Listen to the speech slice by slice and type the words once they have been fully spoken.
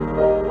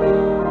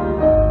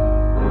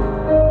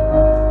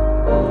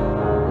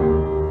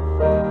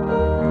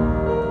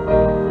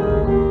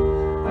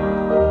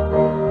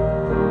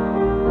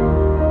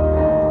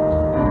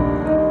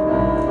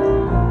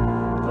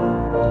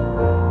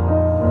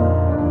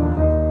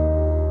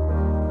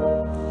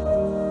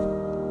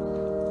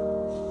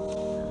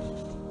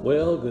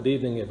Well, good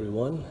evening,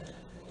 everyone,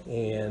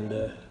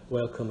 and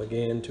welcome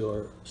again to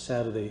our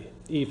Saturday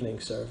evening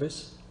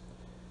service.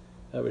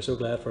 We're so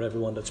glad for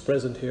everyone that's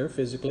present here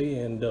physically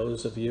and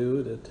those of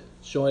you that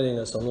joining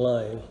us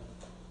online.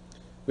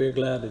 We're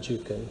glad that you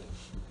can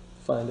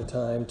find the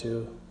time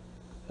to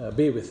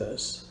be with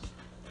us.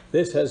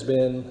 This has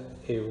been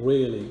a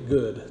really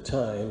good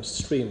time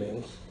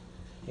streaming,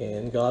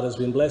 and God has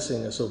been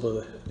blessing us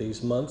over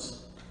these months.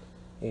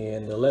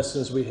 And the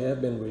lessons we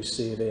have been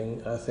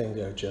receiving, I think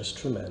are just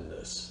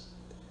tremendous.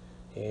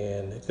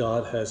 And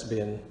God has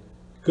been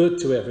good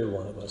to every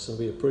one of us, and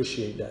we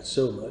appreciate that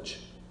so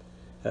much.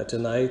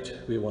 Tonight,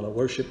 we want to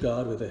worship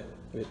God with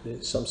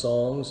some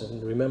songs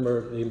and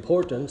remember the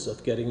importance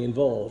of getting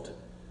involved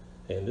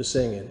in the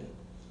singing.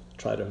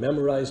 Try to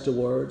memorize the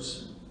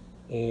words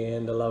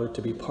and allow it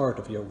to be part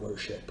of your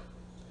worship.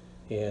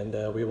 And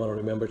we want to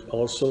remember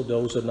also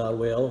those that are not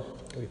well.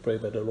 We pray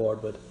that the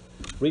Lord would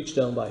reach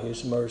down by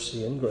his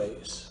mercy and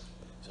grace.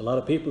 So a lot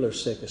of people are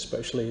sick,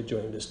 especially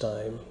during this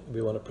time.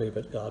 We want to pray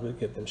that God would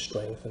give them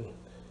strength and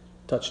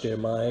touch their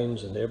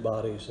minds and their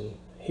bodies and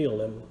heal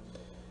them.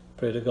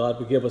 Pray that God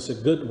would give us a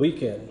good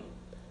weekend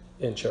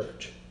in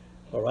church.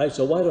 All right,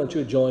 so why don't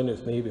you join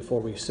with me before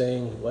we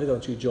sing? Why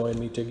don't you join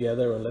me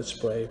together and let's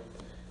pray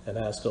and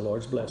ask the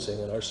Lord's blessing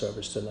in our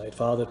service tonight.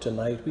 Father,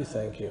 tonight we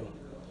thank you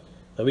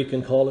that we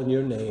can call on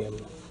your name.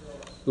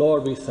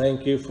 Lord, we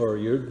thank you for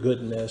your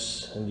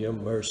goodness and your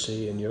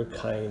mercy and your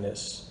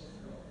kindness.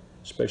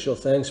 Special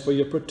thanks for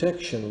your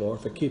protection, Lord,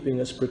 for keeping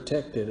us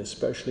protected,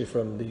 especially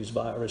from these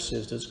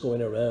viruses that's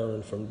going around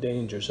and from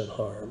dangers and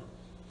harm.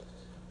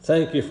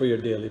 Thank you for your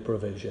daily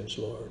provisions,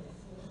 Lord,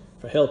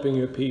 for helping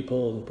your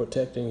people and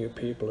protecting your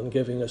people and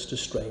giving us the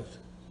strength.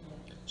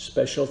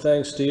 Special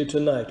thanks to you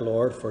tonight,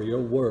 Lord, for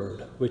your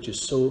word, which is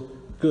so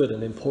good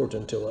and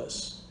important to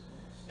us.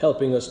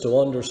 Helping us to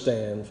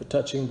understand, for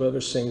touching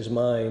Brother Singh's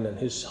mind and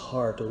his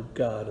heart, oh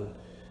God, and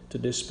to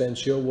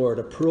dispense your word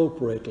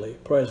appropriately,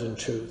 present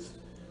truth.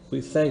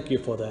 We thank you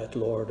for that,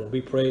 Lord, and we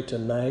pray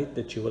tonight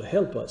that you will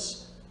help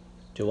us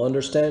to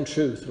understand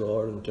truth,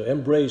 Lord, and to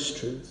embrace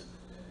truth,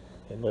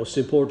 and most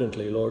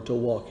importantly, Lord, to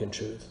walk in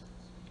truth.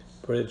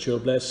 Pray that you'll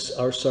bless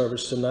our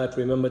service tonight.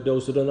 Remember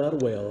those that are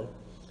not well,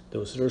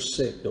 those that are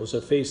sick, those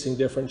that are facing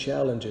different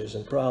challenges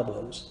and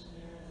problems.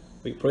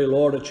 We pray,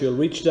 Lord, that you'll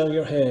reach down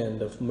your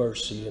hand of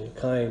mercy and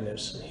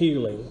kindness and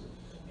healing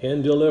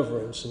and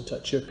deliverance and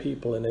touch your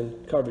people and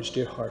encourage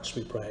their hearts,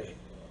 we pray.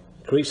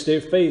 Increase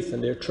their faith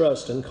and their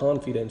trust and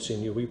confidence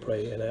in you, we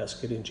pray, and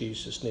ask it in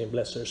Jesus' name.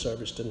 Bless our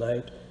service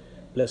tonight.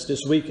 Bless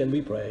this weekend,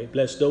 we pray.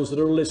 Bless those that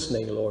are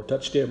listening, Lord.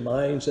 Touch their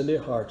minds and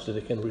their hearts so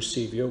they can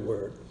receive your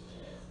word.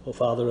 Oh,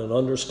 Father, and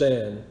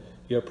understand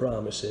your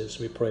promises.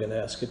 We pray and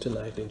ask it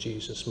tonight in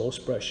Jesus'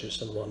 most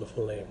precious and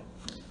wonderful name.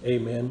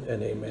 Amen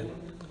and amen.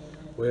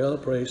 Well,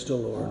 praise the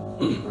Lord.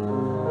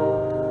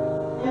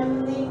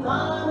 Heavenly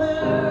Father,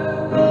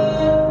 we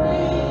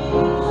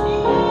appreciate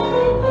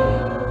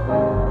you.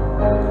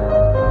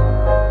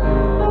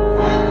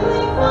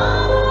 Heavenly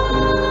Father,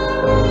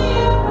 we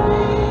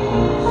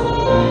appreciate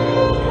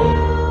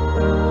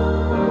you.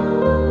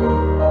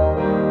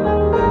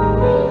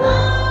 We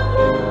love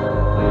you,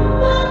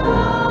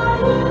 adore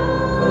you.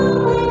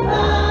 We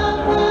bow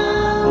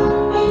down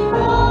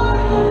before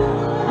you.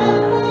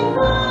 Heavenly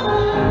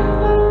Father,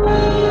 we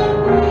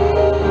appreciate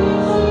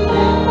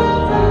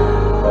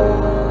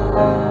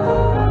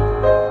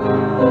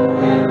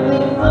you.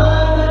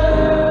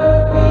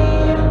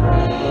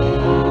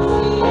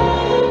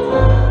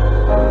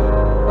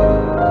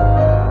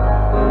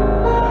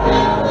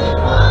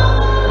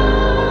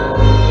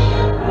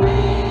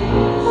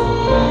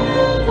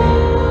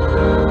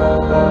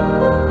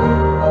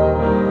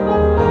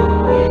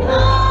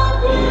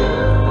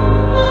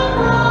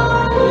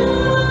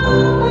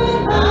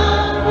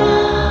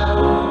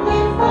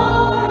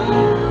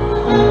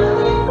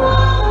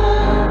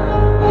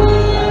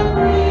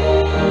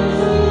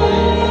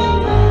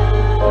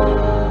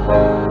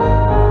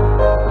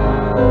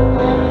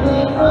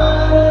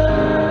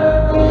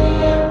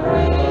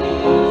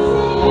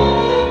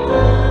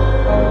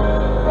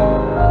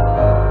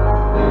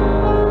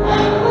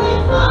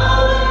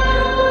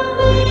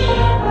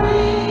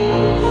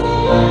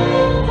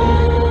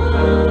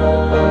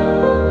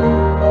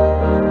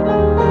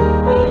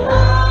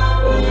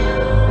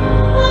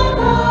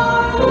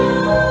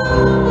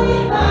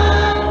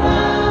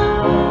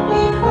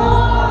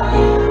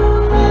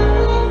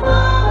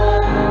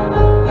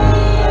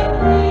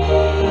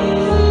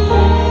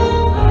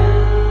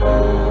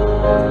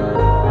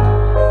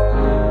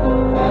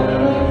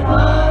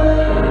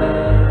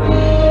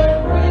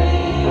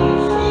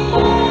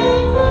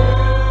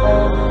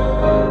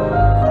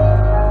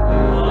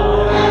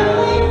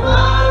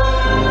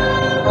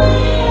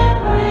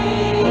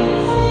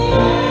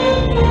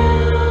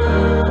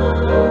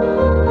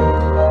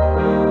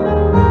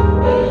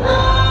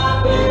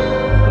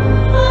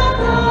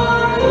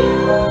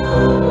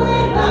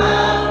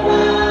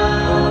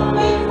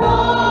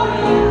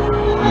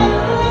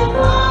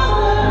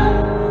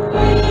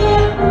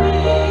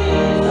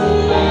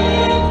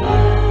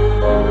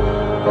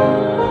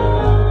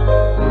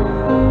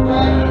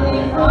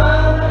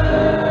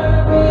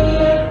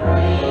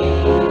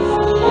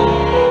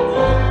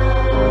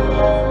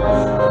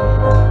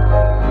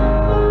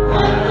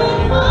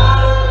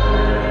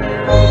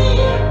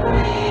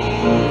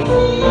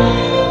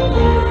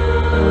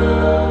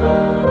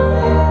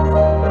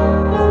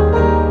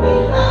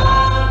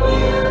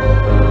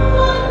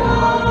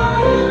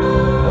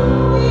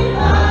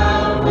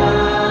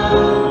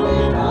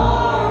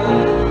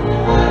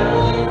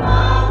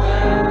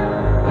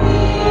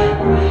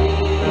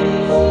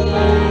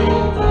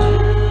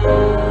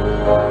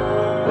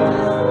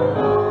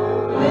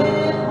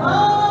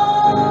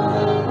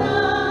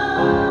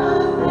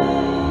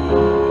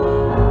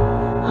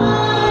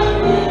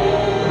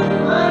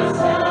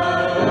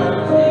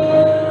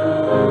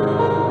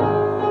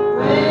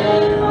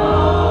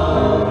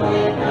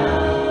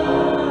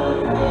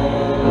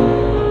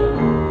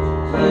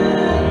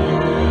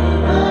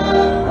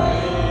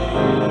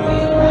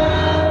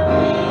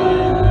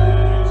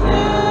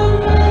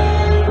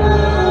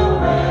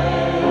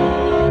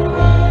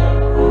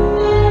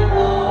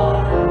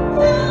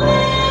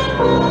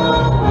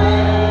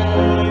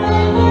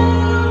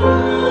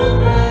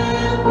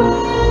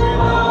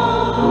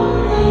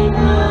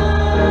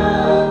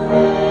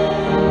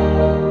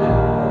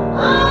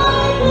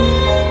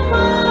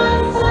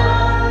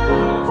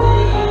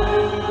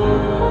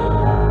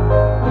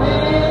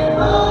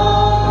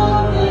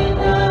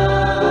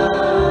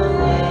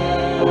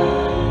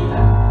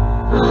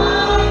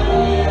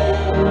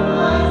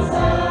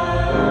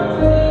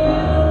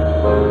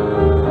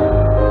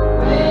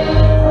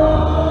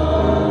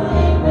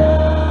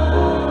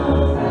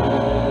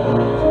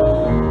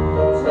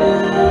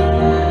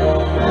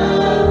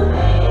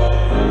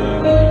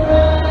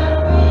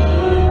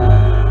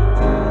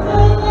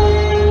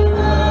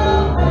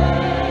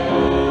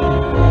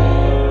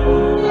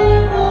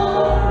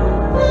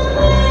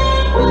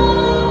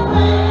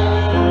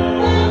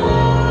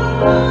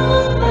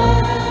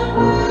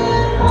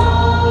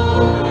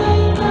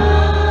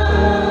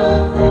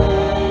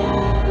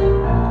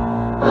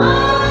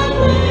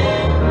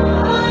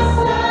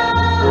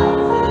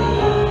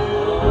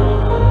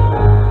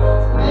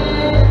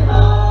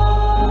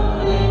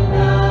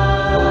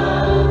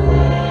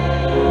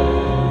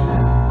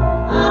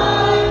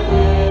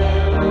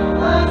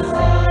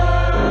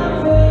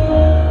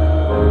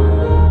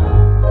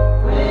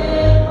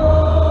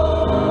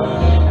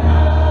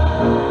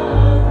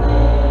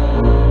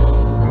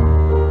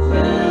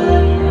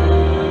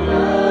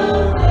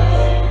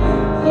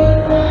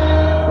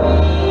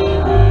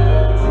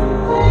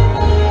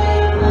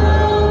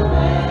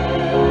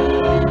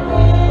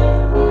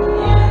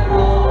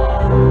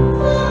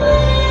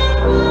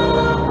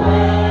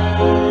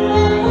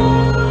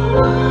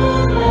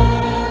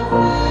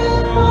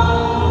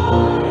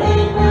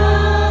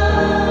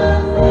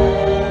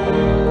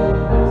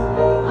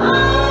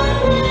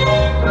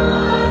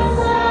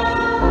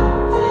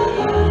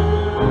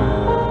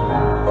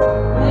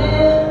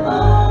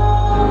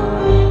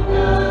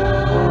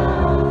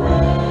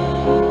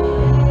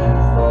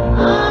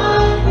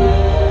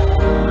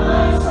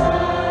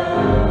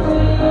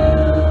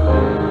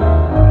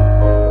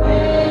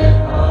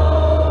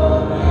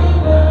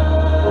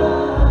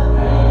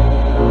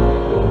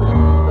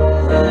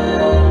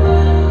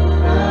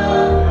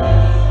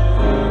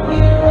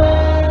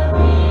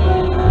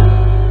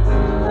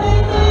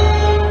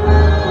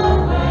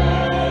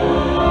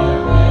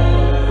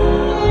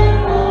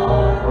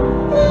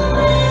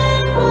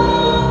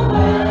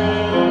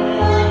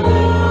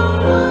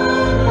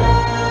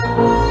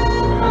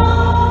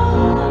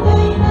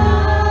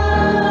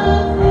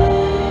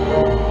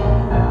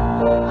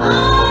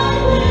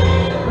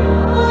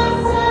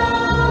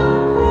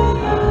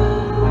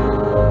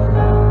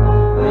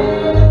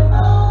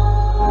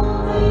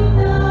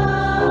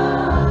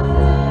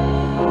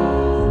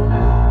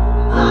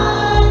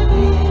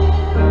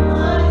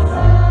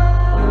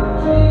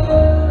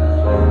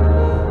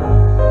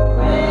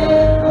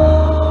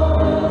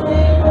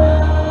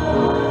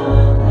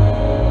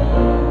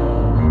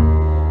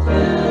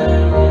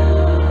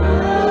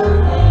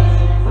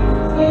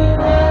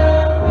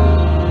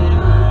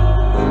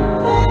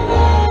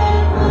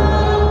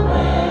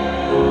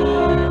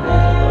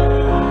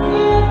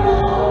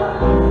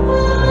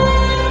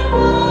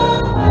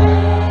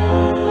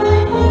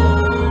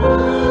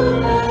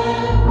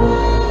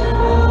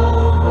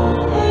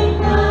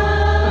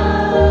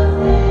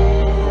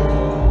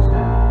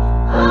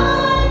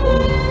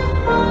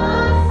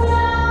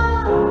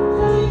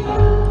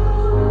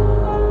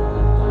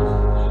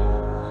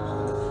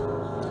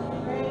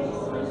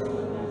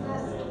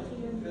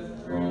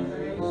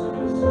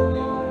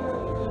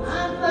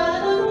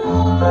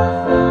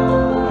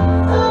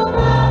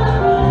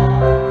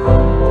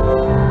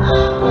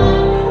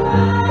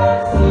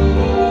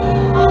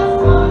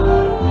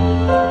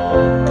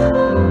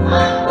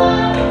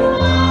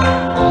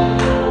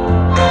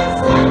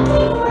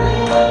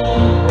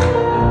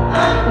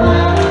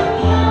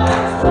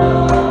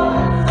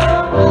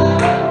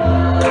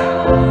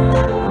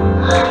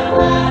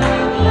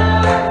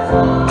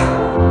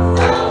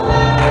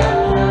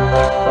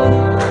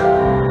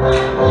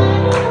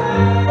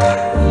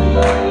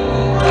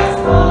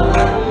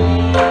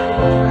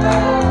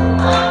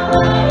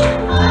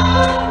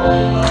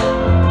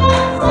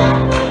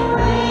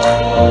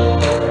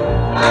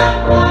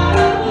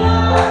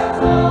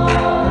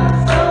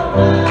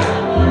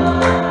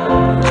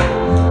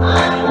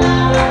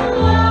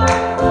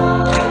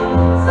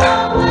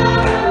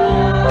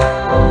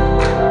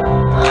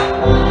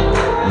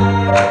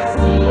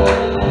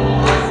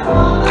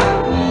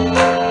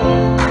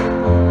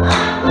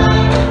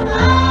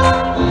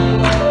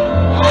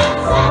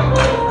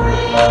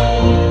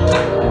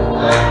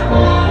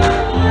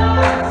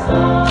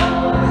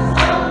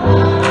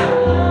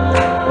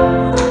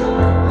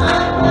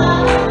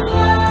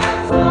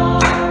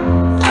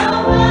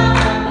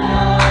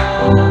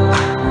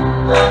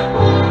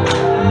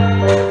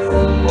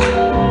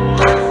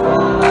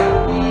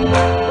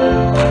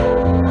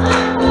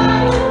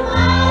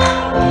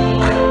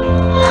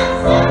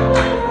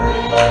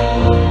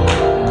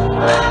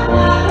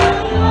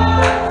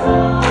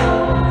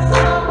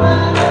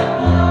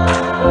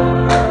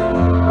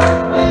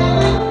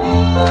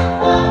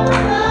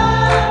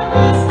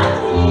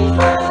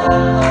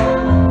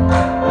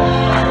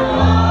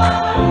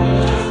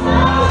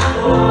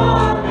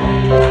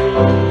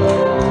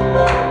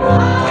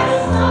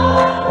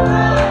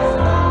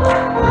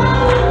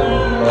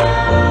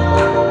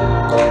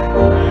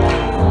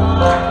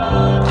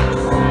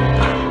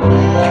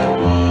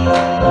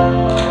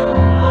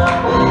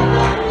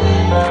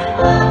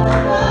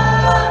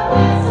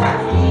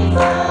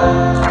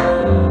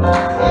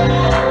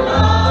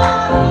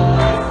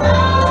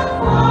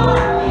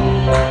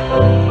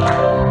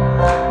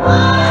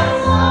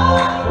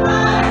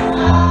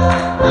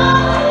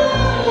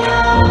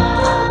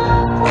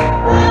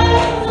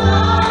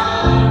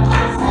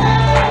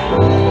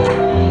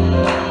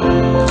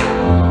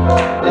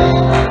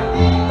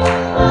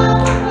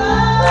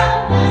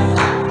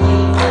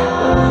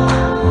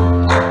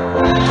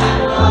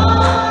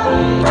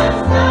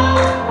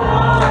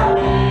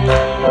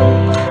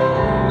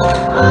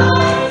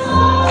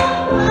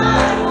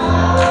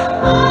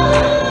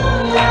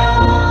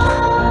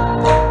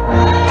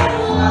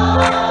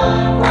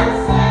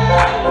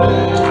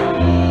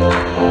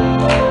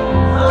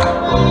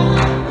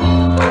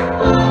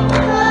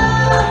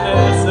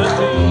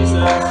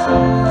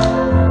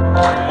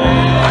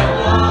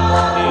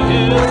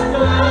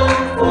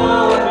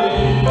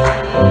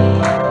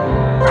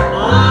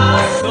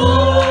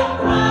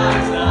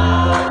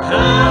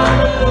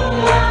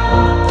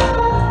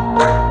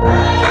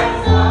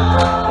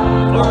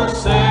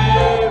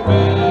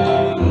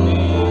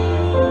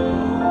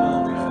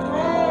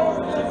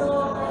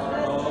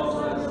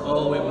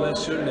 Oh, we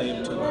bless your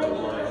name tonight,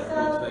 Lord. We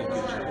thank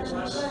you,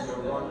 Jesus.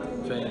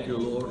 Thank you,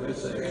 Lord. We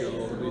thank you,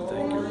 Lord. We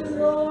thank you,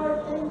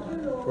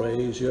 Lord.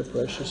 Praise your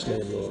precious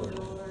name, Lord.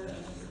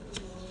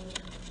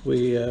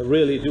 We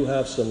really do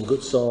have some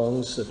good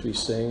songs that we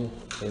sing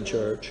in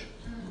church.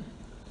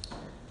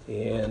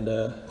 And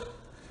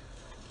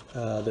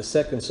the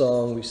second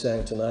song we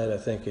sang tonight, I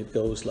think it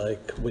goes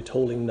like,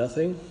 withholding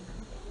nothing,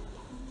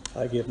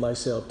 I give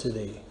myself to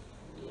thee.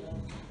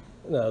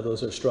 Now,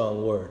 those are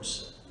strong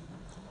words.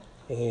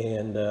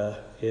 And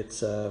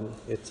it's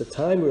a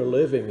time we're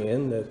living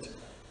in that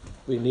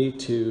we need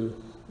to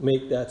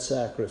make that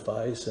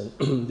sacrifice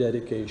and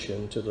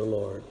dedication to the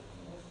Lord.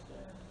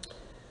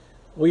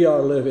 We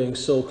are living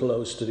so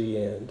close to the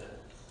end.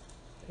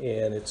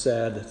 And it's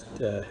sad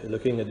that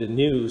looking at the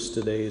news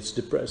today, it's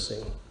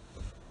depressing.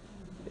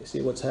 You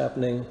see what's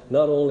happening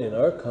not only in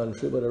our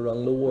country, but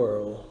around the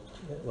world,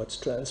 what's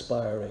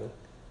transpiring.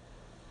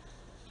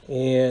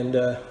 And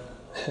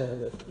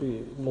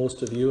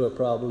most of you are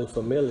probably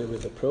familiar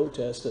with the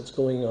protest that's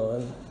going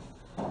on.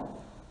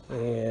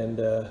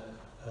 And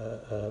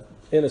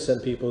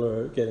innocent people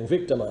are getting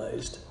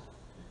victimized.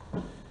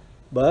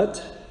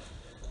 But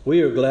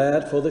we are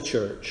glad for the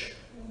church.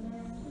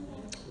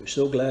 We're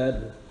so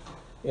glad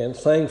and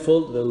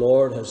thankful the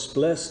Lord has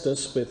blessed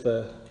us with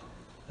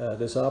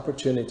this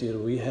opportunity that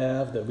we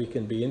have, that we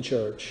can be in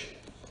church.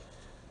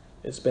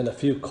 It's been a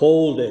few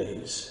cold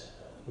days.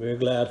 We're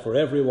glad for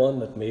everyone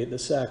that made the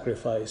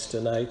sacrifice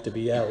tonight to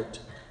be out.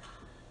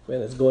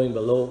 When it's going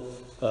below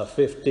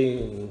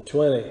 15,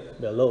 20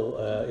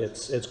 below,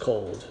 it's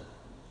cold.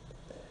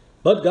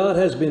 But God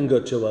has been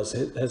good to us,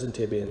 hasn't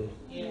He been?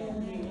 Yeah.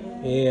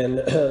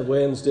 And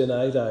Wednesday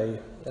night,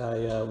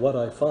 what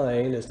I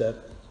find is that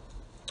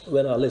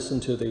when I listen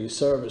to the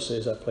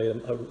services, I play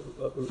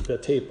the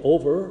tape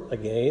over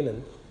again,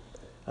 and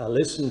I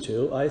listen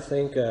to, I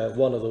think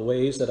one of the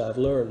ways that I've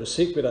learned, the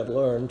secret I've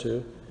learned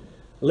to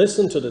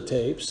listen to the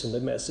tapes and the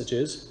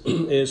messages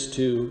is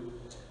to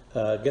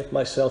get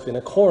myself in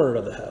a corner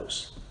of the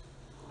house,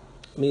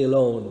 me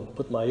alone,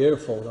 put my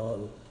earphone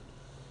on,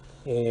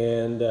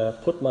 and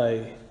put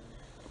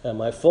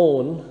my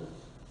phone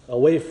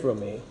away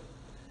from me.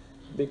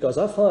 Because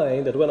I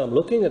find that when I'm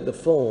looking at the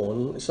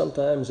phone,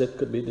 sometimes it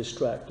could be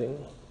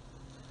distracting.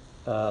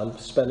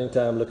 Spending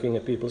time looking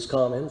at people's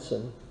comments,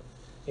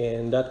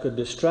 and that could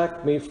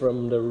distract me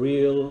from the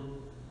real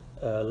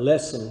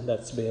lesson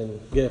that's been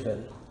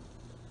given.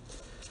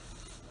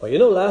 Well, you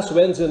know, last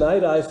Wednesday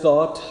night I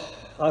felt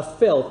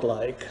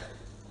like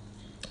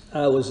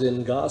I was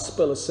in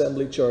Gospel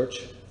Assembly Church,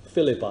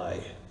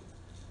 Philippi.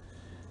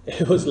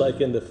 It was like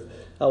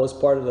I was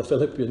part of the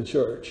Philippian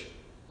church.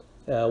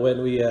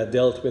 When we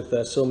dealt with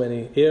so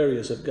many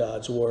areas of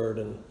God's Word,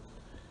 and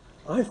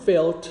I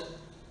felt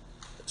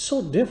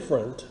so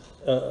different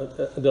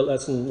the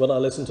lesson when I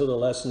listened to the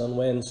lesson on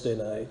Wednesday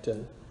night,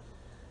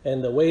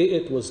 and the way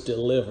it was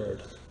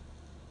delivered.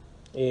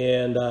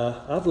 And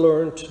I've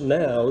learned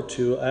now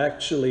to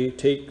actually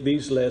take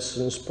these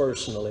lessons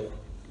personally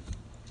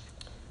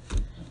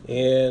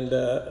and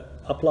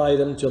apply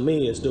them to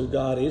me as though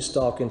God is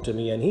talking to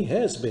me, and He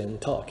has been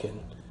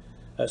talking,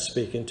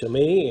 speaking to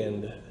me,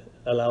 and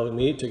allowing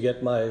me to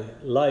get my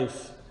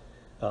life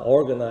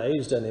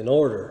organized and in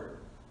order.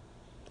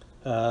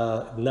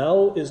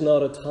 Now is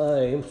not a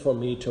time for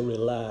me to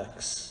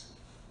relax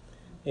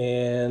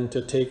and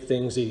to take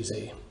things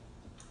easy.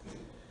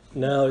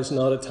 Now is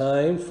not a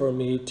time for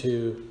me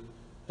to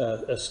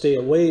stay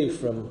away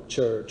from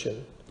church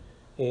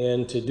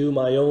and to do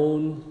my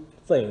own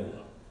thing.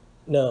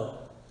 No.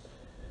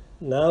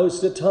 Now is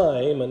the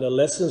time, and the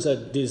lessons are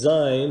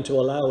designed to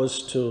allow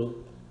us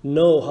to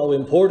know how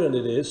important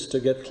it is to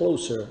get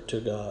closer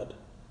to God.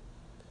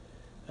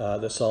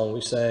 The song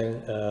we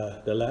sang,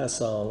 the last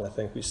song I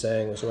think we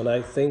sang, was When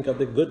I Think of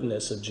the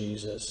Goodness of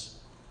Jesus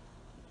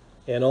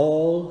and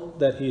all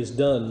that He has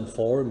done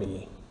for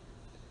me.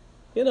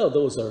 You know,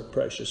 those are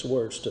precious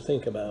words to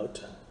think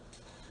about.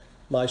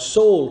 My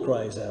soul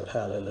cries out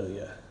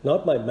hallelujah,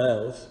 not my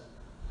mouth.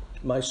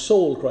 My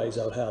soul cries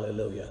out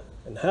hallelujah.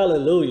 And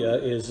hallelujah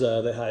is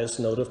the highest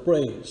note of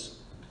praise.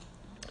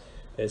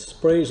 It's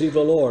praise ye the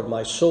Lord.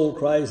 My soul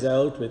cries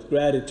out with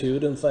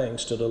gratitude and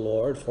thanks to the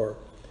Lord for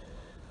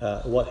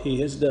what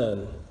He has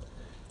done.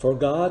 For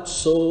God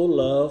so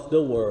loved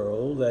the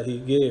world that He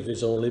gave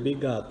His only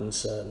begotten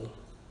Son,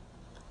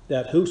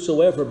 that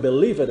whosoever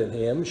believeth in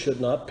Him should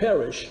not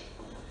perish,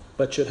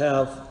 but should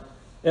have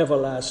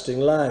everlasting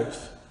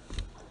life.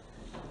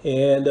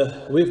 And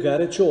we've got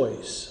a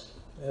choice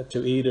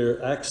to either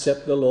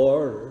accept the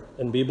Lord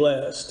and be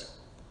blessed,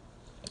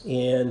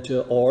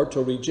 or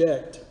to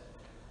reject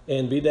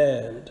and be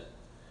damned.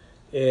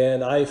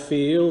 And I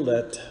feel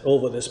that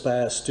over this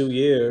past 2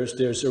 years,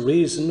 there's a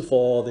reason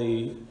for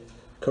the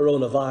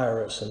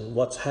coronavirus and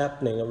what's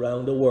happening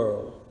around the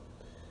world.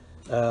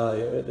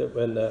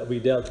 When we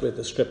dealt with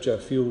the scripture a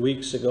few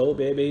weeks ago,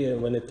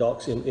 and when it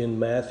talks in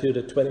Matthew,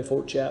 the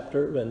 24th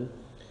chapter, when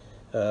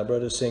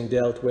Brother Singh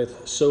dealt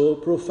with so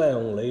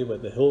profoundly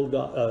with the whole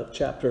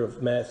chapter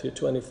of Matthew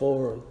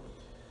 24, and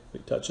we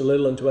touched a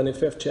little on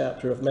 25th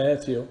chapter of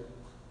Matthew.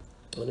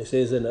 when he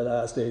says in the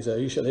last days,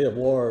 you shall hear of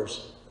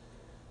wars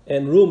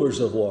and rumors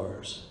of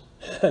wars.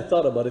 I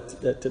thought about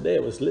it today. I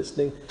was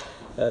listening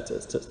to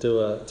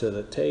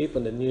the tape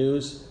and the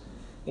news,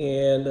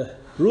 and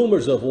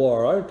rumors of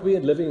war. Aren't we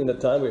living in a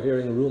time we're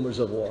hearing rumors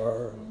of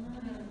war?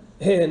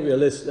 And we're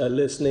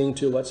listening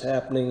to what's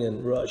happening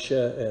in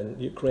Russia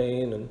and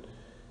Ukraine,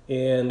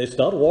 and it's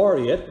not war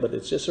yet, but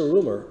it's just a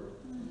rumor.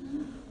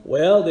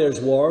 Well, there's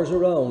wars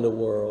around the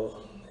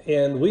world,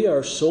 and we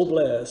are so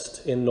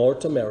blessed in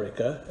North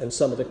America and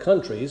some of the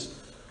countries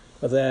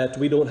that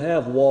we don't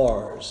have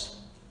wars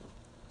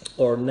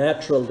or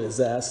natural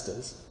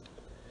disasters.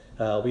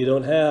 We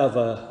don't have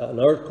an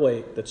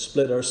earthquake that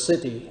split our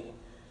city,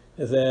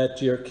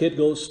 that your kid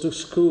goes to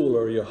school,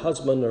 or your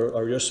husband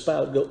or your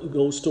spouse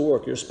goes to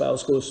work, your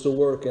spouse goes to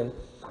work, and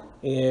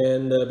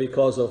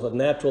because of a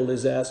natural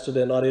disaster,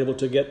 they're not able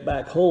to get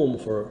back home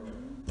for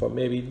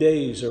maybe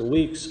days or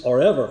weeks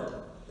or ever.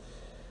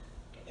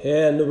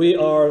 And we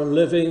are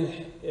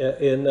living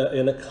in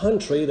a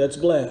country that's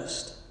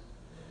blessed.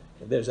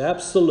 There's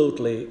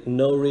absolutely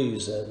no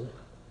reason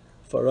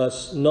for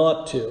us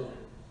not to.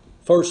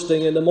 First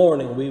thing in the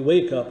morning, we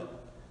wake up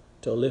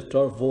to lift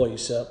our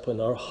voice up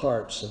in our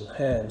hearts and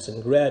hands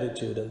in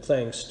gratitude and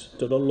thanks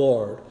to the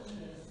Lord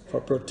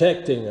for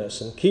protecting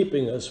us and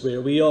keeping us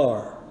where we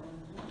are.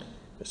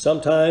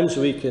 Sometimes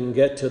we can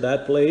get to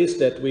that place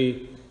that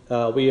we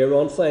are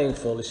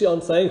unthankful. You see,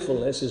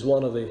 unthankfulness is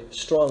one of the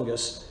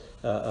strongest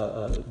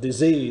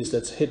disease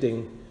that's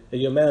hitting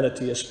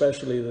humanity,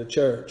 especially the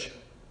church.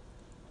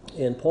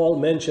 And Paul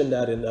mentioned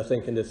that I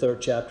think in the 3rd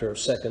chapter of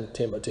 2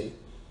 Timothy,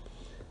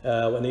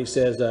 when he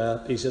says,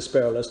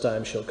 perilous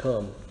times shall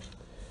come,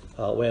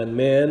 when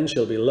men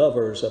shall be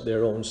lovers of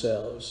their own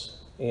selves.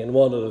 And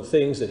one of the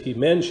things that he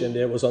mentioned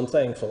there was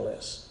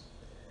unthankfulness.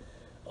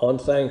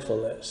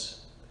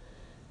 Unthankfulness.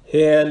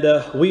 And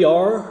we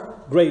are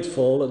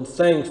grateful and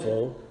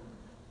thankful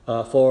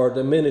for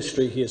the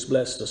ministry he has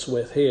blessed us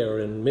with here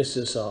in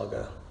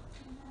Mississauga.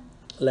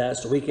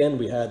 Last weekend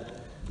we had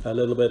a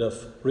little bit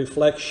of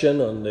reflection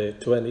on the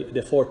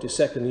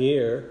 42nd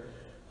year,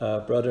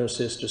 brother and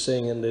sister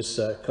singing in this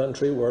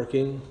country,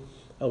 working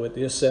with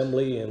the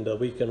assembly, and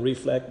we can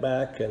reflect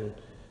back and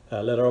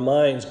let our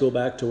minds go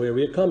back to where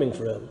we're coming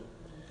from.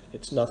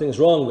 Nothing's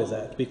wrong with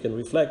that. We can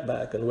reflect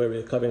back on where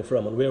we're coming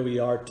from and where we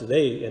are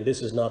today, and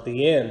this is not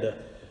the end.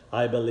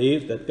 I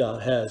believe that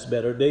God has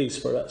better days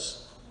for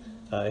us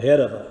ahead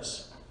of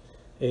us.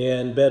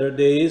 And better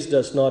days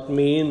does not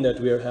mean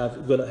that we're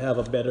going to have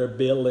a better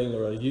building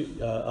or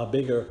a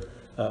bigger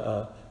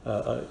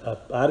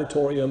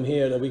auditorium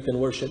here that we can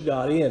worship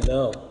God in.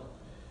 No.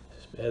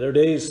 Better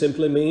days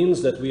simply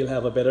means that we'll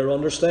have a better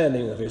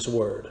understanding of His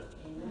Word.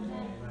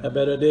 A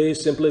better day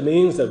simply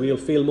means that we'll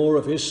feel more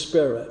of His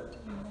Spirit.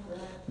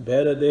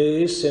 Better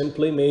days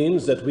simply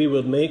means that we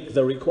will make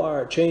the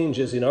required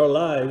changes in our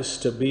lives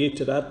to be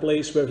to that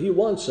place where He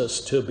wants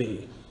us to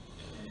be.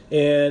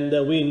 And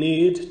we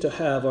need to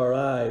have our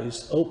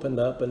eyes opened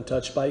up and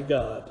touched by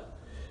God.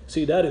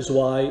 See, that is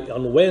why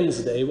on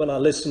Wednesday, when I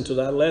listened to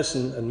that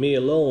lesson, and me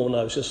alone,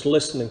 I was just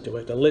listening to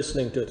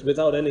it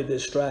without any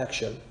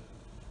distraction.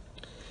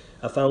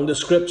 I found the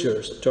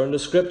scriptures, turned the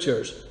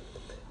scriptures,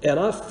 and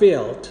I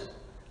felt,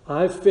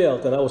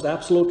 and I was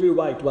absolutely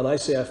right when I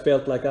say I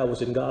felt like I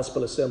was in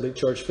Gospel Assembly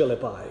Church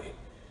Philippi.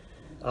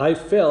 I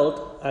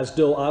felt as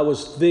though I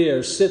was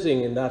there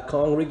sitting in that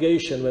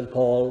congregation when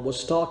Paul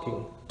was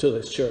talking to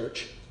this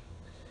church,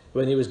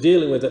 when he was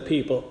dealing with the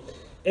people.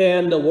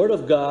 And the Word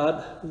of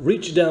God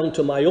reached down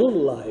to my own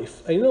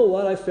life. And you know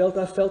what I felt?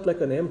 I felt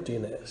like an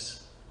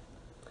emptiness.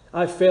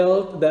 I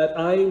felt that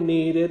I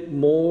needed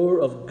more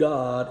of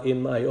God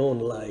in my own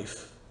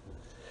life.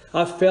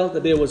 I felt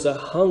that there was a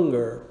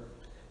hunger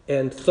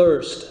and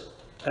thirst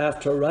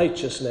after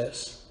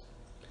righteousness.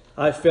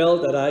 I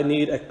felt that I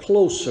need a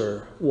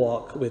closer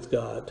walk with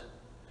God.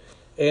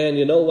 And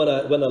you know, when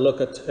I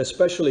look at,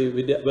 especially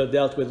we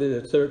dealt with it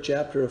in the 3rd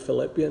chapter of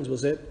Philippians,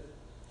 was it?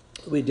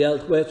 We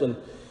dealt with and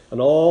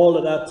all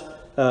of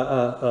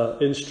that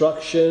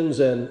instructions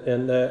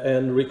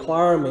and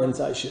requirements,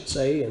 I should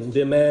say, and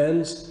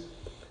demands.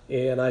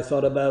 And I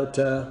thought about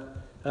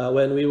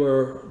when we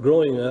were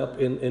growing up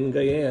in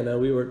Guyana.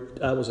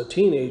 I was a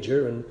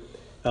teenager, and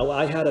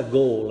I had a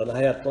goal and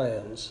I had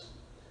plans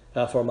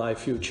for my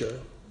future.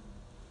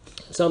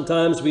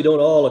 Sometimes we don't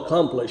all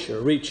accomplish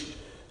or reach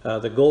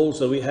the goals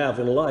that we have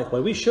in life,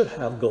 but we should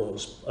have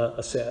goals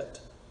set.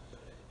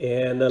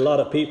 And a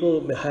lot of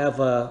people have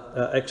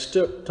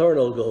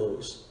external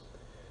goals,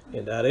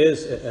 and that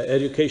is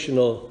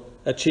educational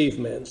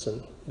achievements,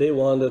 and they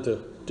wanted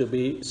to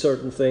be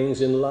certain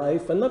things in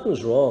life, and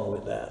nothing's wrong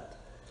with that.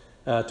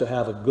 To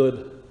have a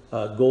good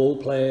goal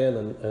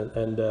plan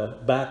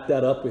and back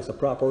that up with a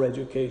proper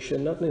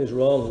education, nothing is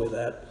wrong with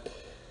that.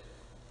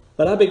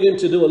 But I began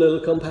to do a little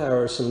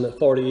comparison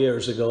 45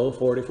 years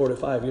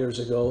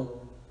ago,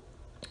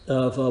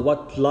 of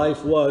what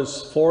life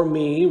was for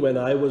me when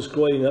I was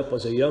growing up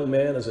as a young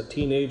man, as a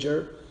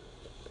teenager.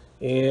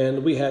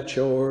 And we had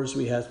chores,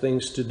 we had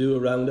things to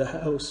do around the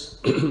house,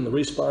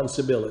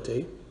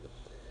 responsibility.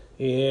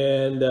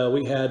 And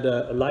we had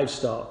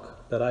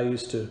livestock that I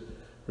used to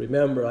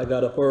remember. I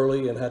got up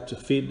early and had to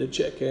feed the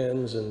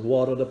chickens and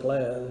water the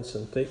plants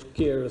and take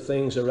care of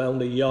things around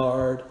the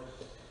yard.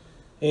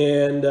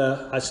 And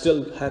I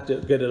still had to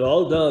get it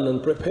all done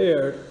and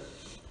prepared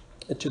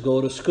to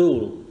go to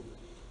school.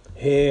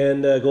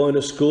 And going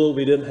to school,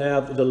 we didn't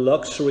have the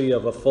luxury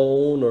of a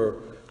phone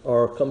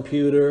or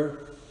computer.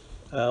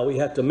 We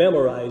had to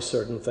memorize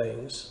certain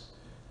things,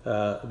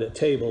 the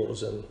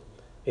tables and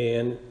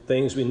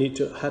things we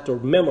had to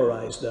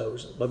memorize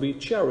those. But we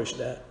cherished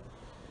that.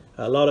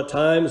 A lot of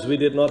times we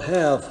did not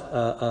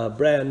have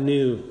brand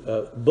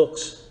new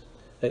books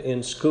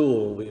in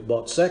school. We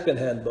bought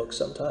secondhand books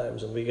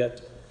sometimes, and we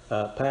got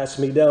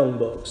pass-me-down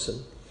books,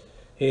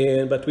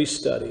 but we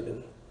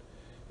studied.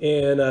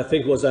 And I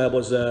think I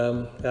was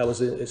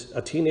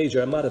a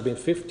teenager. I might have been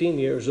 15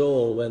 years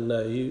old when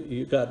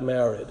you got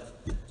married.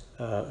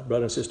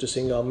 Brother and Sister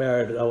Singh got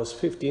married. I was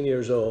 15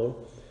 years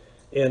old.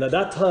 And at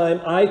that time,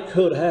 I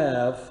could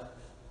have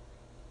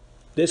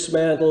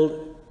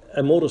dismantled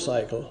a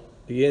motorcycle,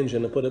 the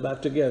engine, and put it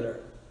back together.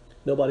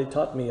 Nobody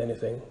taught me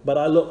anything. But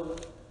I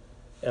looked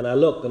and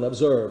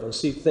observed and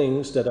see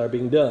things that are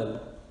being done.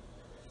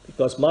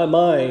 Because my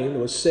mind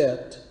was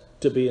set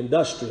to be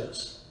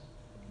industrious.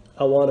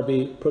 I want to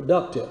be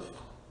productive.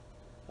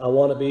 I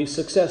want to be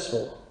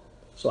successful.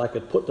 So I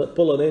could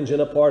pull an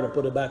engine apart and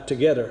put it back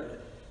together.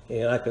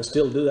 And I can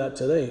still do that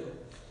today.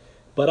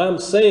 But I'm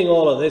saying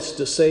all of this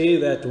to say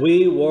that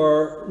we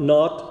were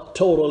not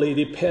totally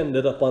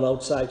dependent upon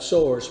outside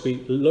source.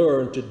 We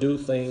learned to do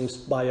things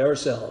by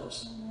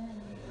ourselves.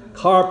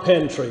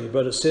 Carpentry,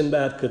 Brother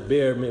Sinbad could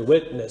bear me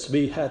witness.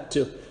 We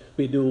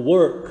do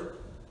work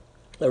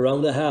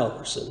around the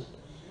house.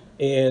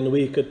 And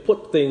we could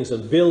put things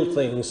and build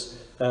things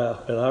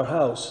in our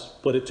house,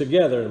 put it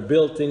together and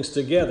build things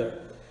together.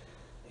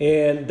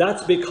 And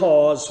that's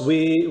because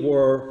we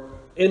were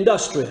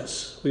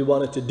industrious. We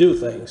wanted to do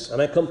things.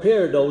 And I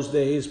compared those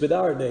days with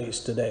our days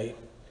today.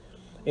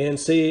 And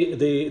see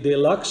the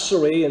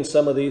luxury in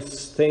some of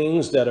these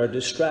things that are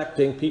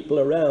distracting people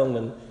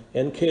around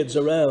and kids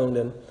around.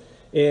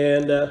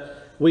 And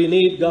we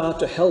need God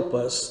to help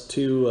us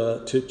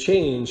to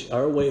change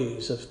our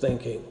ways of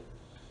thinking.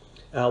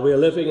 We are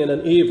living in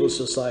an evil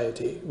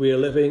society. We are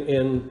living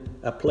in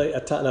a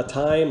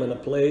time and a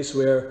place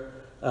where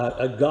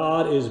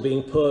God is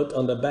being put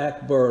on the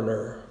back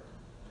burner.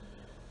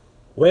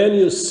 When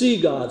you see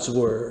God's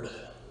Word,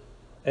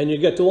 and you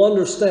get to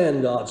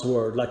understand God's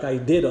Word, like I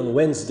did on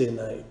Wednesday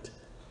night,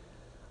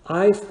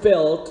 I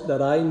felt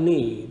that I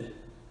need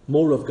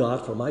more of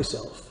God for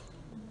myself.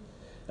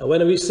 And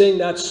when we sing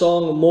that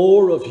song,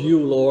 "More of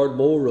You, Lord,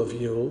 more of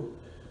You,"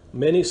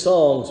 many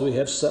songs we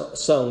have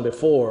sung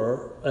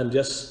before, and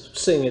just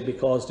sing it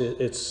because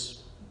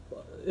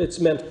it's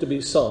meant to be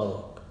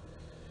sung.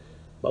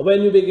 But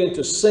when you begin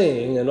to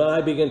sing, and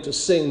I begin to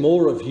sing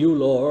 "More of You,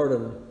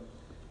 Lord,"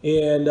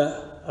 and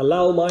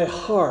allow my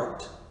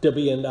heart to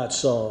be in that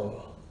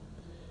song,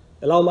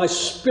 allow my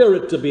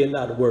spirit to be in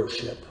that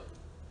worship,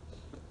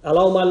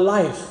 allow my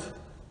life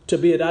to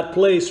be at that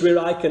place where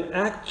I can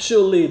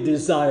actually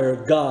desire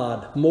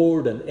God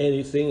more than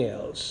anything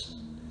else,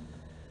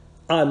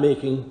 I'm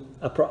making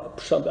a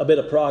bit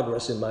of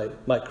progress in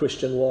my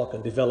Christian walk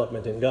and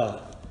development in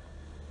God.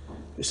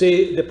 You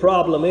see, the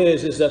problem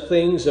is that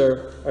things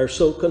are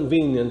so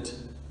convenient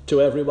to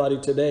everybody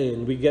today,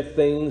 and we get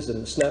things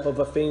in the snap of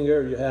a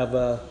finger. You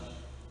have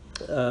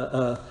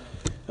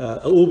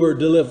Uber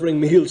delivering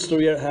meals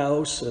to your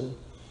house, and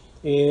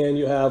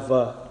you have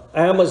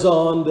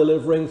Amazon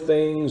delivering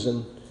things,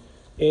 and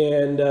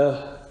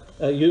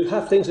you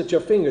have things at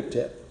your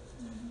fingertip.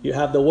 You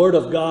have the Word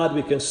of God.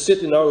 We can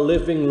sit in our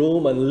living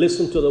room and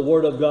listen to the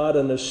Word of God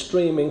in a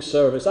streaming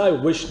service. I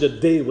wish the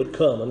day would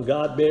come, and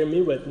God bear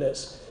me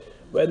witness,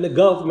 when the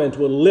government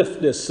will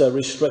lift this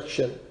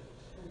restriction,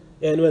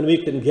 and when we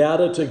can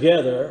gather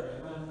together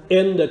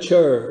in the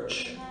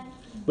church,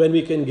 when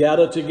we can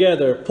gather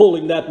together,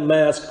 pulling that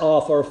mask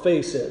off our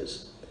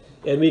faces,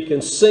 and we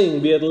can sing,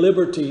 be at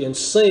liberty and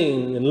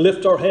sing and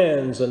lift our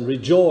hands and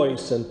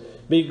rejoice and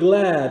be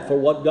glad for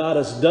what God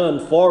has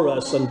done for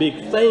us, and be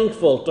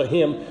thankful to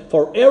Him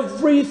for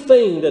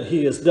everything that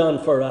He has done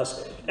for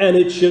us. And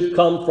it should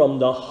come from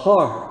the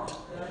heart.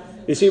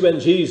 You see, when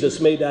Jesus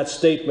made that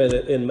statement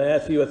in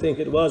Matthew, I think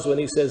it was, when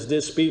He says,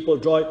 "This people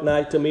draw it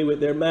nigh to me with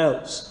their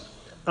mouths."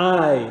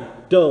 I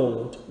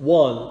don't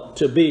want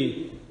to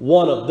be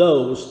one of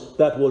those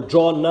that will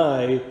draw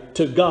nigh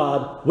to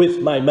God with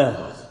my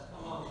mouth.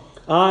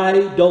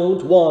 I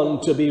don't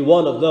want to be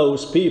one of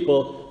those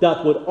people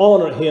that would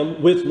honor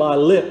Him with my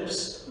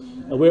lips,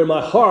 where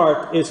my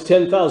heart is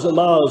 10,000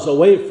 miles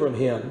away from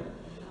Him.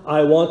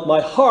 I want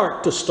my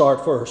heart to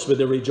start first with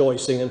the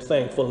rejoicing and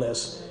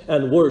thankfulness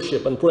and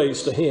worship and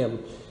praise to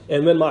Him.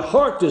 And when my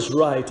heart is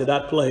right to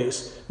that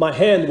place, my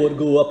hand would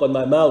go up and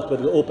my mouth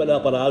would open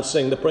up, and I'll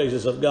sing the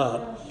praises of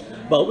God.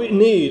 But we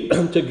need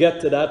to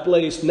get to that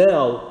place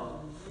now.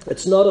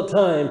 It's not a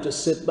time to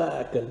sit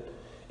back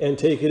and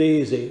take it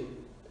easy.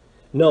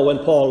 No, when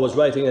Paul was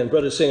writing, and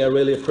Brother Singh, I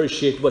really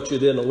appreciate what you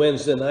did on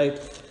Wednesday night.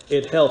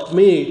 it helped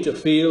me to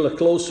feel a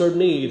closer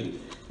need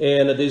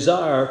and a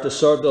desire to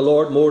serve the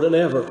Lord more than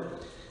ever.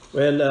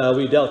 When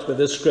we dealt with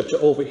this scripture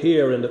over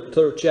here in the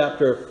 3rd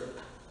chapter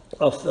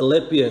of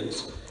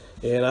Philippians,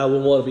 and I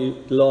won't want to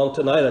be long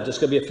tonight, I'm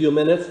just going to be a few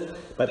minutes,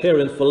 but here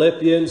in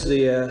Philippians,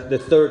 the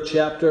 3rd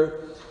chapter,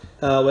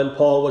 when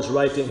Paul was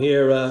writing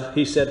here,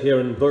 he said here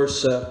in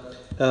verse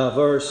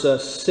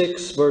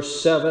 6,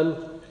 verse 7,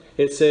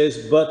 it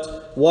says,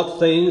 "But what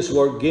things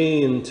were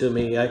gained to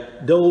me,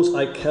 those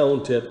I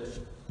counted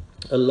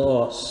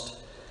lost.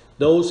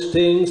 Those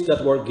things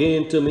that were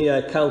gained to me,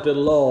 I counted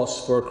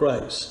loss for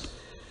Christ."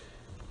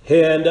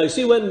 And I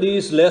see when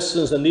these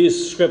lessons and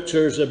these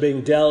scriptures are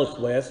being dealt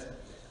with,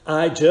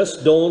 I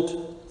just don't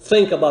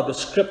think about the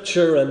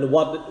scripture and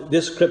what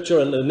this scripture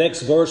and the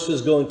next verse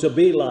is going to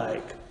be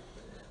like.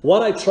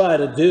 What I try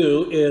to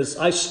do is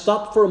I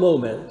stop for a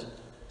moment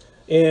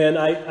and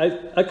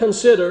I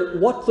consider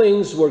what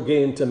things were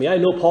gained to me. I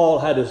know Paul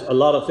had a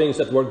lot of things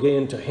that were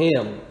gained to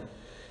him.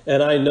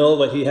 And I know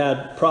that he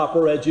had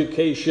proper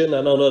education.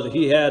 I know that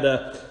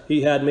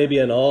he had maybe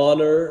an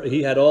honor.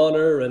 He had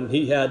honor and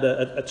he had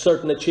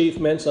certain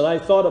achievements. And I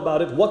thought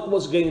about it, what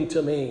was gained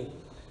to me?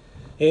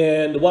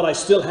 And what I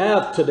still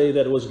have today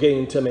that was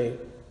gained to me.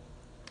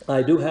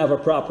 I do have a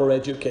proper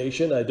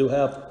education. I do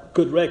have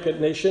good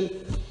recognition.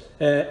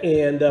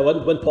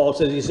 When Paul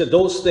says, he said,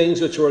 "Those things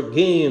which were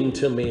gained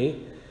to me,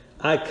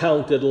 I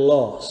counted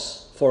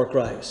loss for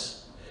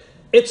Christ."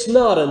 It's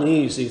not an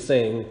easy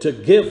thing to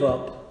give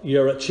up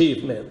your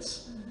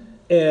achievements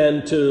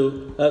and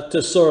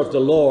to serve the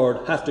Lord,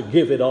 have to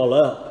give it all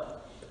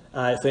up.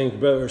 I think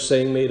Brother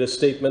Singh made a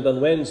statement on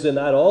Wednesday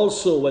night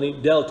also when he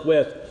dealt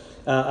with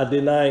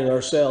denying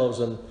ourselves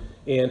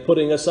and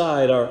putting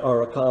aside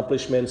our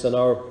accomplishments and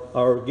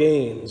our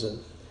gains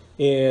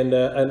and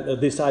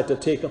decide to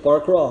take up our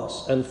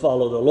cross and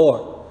follow the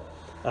Lord.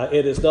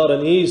 It is not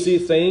an easy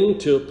thing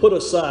to put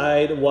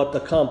aside what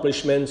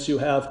accomplishments you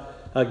have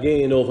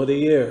gained over the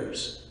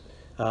years.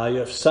 You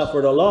have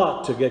suffered a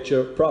lot to get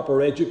your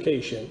proper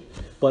education.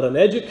 But an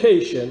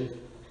education,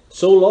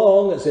 so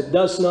long as it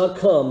does not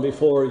come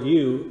before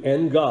you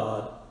and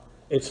God,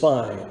 it's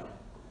fine.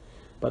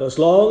 But as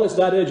long as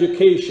that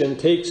education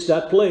takes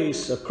that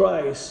place of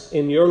Christ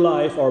in your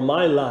life or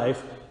my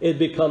life, it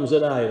becomes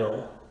an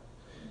idol.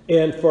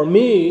 And for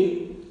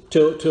me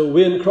to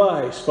win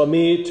Christ, for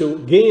me to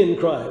gain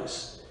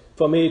Christ,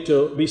 for me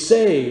to be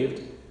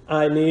saved,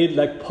 I need,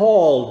 like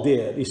Paul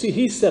did. You see,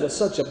 he set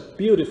such a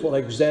beautiful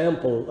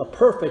example, a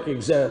perfect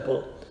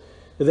example,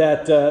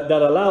 that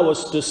allow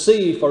us to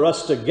see, for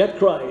us to get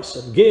Christ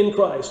and gain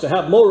Christ, to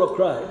have more of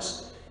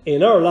Christ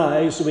in our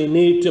lives, we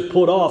need to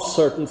put off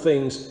certain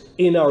things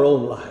in our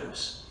own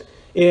lives.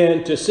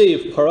 And to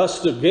see, for us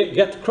to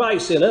get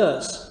Christ in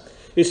us.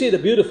 You see, the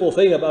beautiful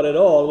thing about it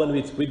all, when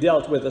we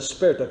dealt with the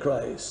Spirit of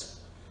Christ,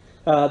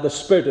 the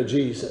Spirit of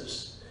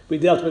Jesus. We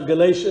dealt with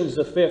Galatians,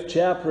 the 5th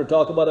chapter,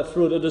 talk about the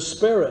fruit of the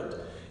Spirit.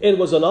 It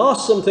was an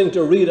awesome thing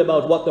to read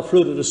about what the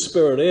fruit of the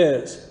Spirit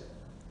is.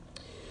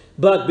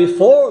 But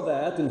before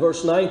that, in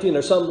verse 19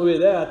 or something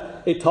like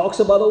that, it talks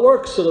about the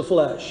works of the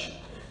flesh.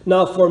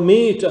 Now, for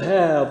me to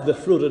have the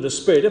fruit of the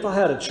Spirit, if I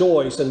had a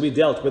choice, and we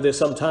dealt with this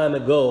some time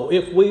ago,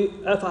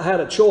 if I had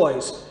a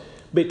choice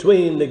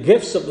between the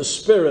gifts of the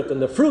Spirit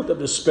and the fruit of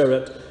the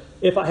Spirit,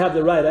 if I have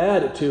the right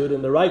attitude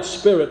and the right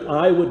spirit,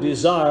 I would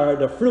desire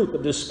the fruit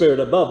of the Spirit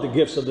above the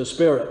gifts of the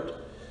Spirit,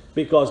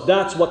 because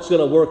that's what's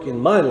going to work in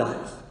my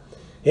life.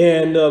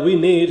 And we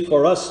need,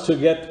 for us to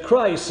get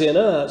Christ in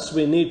us,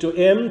 we need to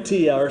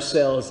empty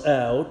ourselves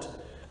out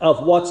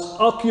of what's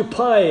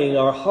occupying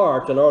our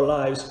heart and our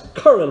lives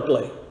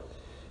currently.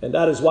 And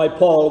that is why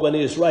Paul, when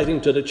he is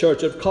writing to the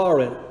church of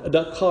Corinth,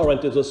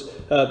 it was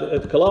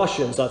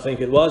Colossians, I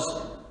think it was,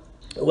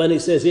 when he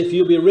says, "If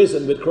you be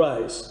risen with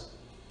Christ,"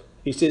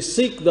 he says,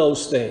 "seek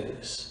those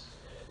things."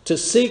 To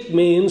seek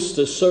means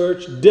to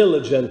search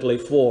diligently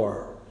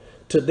for.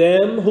 To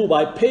them who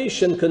by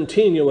patient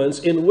continuance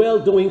in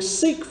well-doing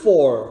seek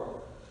for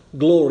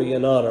glory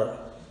and honor.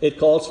 It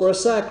calls for a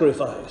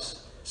sacrifice.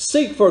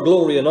 Seek for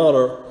glory and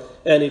honor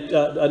and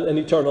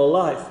eternal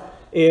life.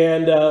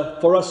 And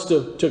for us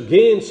to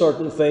gain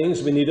certain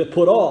things, we need to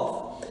put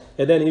off.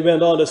 And then he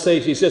went on to say,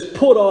 he says,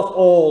 put off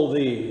all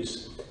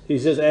these. He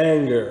says,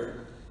 anger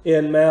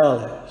and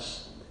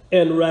malice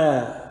and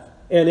wrath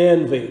and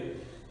envy.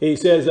 He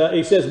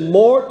says,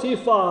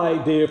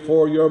 mortify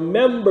therefore your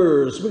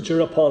members which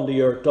are upon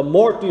the earth. To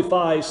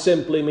mortify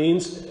simply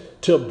means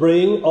to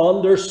bring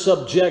under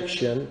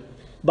subjection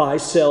by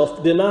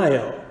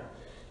self-denial.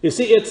 You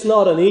see, it's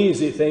not an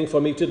easy thing for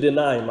me to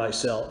deny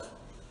myself.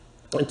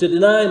 And to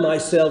deny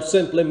myself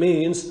simply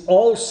means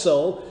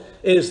also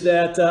is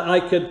that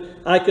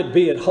I could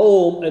be at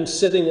home and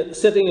sitting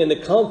in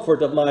the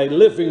comfort of my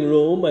living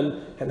room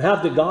and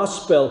have the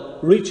gospel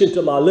reach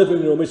into my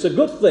living room. It's a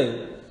good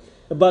thing.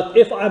 But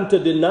if I'm to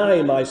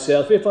deny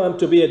myself, if I'm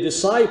to be a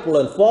disciple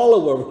and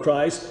follower of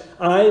Christ,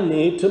 I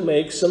need to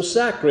make some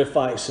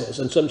sacrifices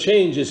and some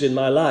changes in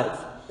my life.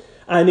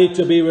 I need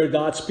to be where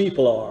God's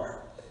people are.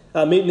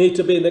 We need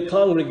to be in the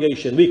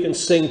congregation. We can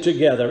sing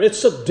together.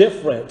 It's a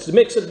difference. It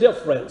makes a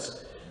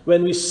difference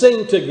when we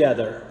sing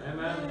together.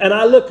 Amen. And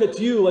I look at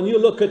you and you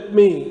look at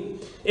me.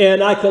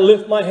 And I can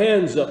lift my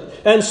hands up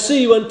and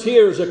see when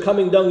tears are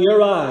coming down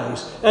your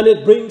eyes. And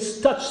it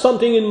touch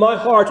something in my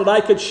heart, and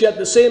I could shed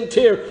the same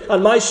tear.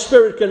 And my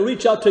spirit can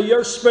reach out to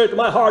your spirit.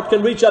 My heart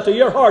can reach out to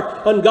your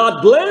heart. And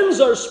God blends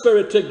our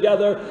spirit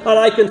together. And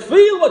I can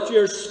feel what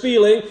you're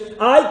feeling.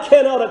 I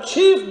cannot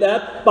achieve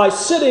that by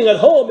sitting at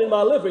home in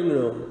my living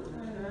room.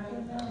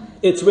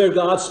 It's where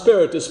God's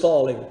Spirit is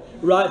falling,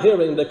 right here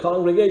in the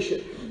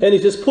congregation. And He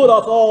says, put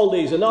off all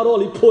these. And not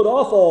only put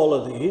off all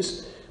of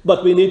these,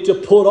 but we need to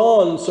put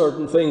on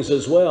certain things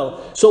as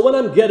well. So when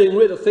I'm getting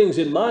rid of things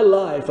in my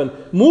life and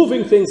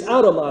moving things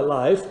out of my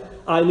life,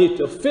 I need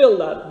to fill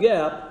that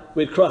gap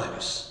with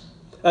Christ.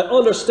 And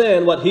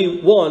understand what He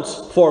wants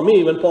for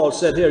me. When Paul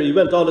said here, he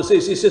went on to say,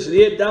 he says,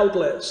 yet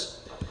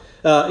doubtless.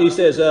 He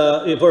says,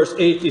 in verse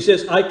 8, he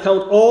says, I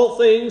count all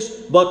things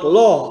but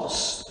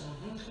loss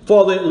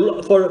for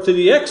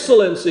the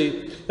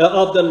excellency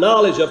of the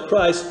knowledge of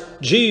Christ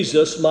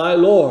Jesus my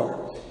Lord.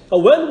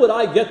 When would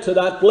I get to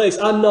that place?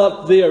 I'm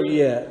not there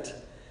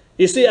yet.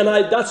 You see, and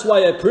that's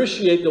why I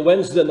appreciate the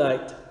Wednesday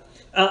night.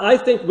 I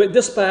think with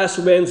this past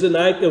Wednesday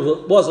night, it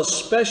was a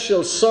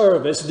special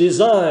service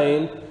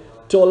designed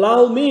to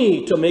allow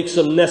me to make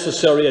some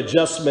necessary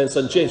adjustments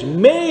and changes,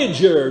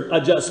 major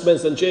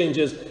adjustments and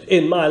changes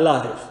in my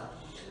life.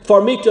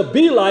 For me to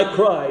be like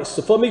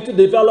Christ, for me to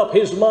develop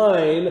His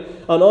mind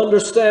and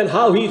understand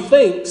how He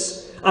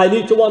thinks, I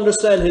need to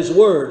understand His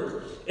Word.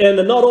 And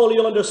not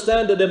only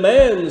understand the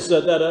demands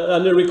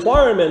and the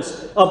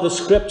requirements of the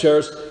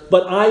Scriptures,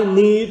 but I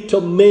need to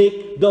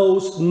make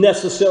those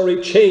necessary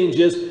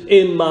changes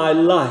in my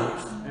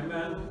life.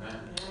 Amen.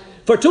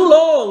 For too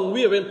long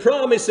we have been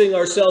promising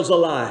ourselves a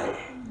lie.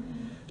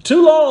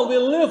 Too long we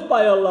live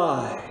by a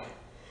lie.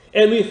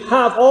 And we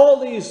have all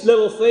these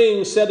little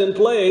things set in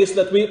place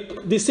that we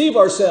deceive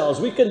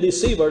ourselves. We can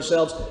deceive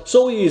ourselves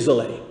so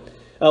easily.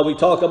 We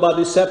talk about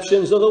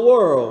deceptions of the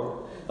world.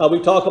 We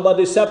talk about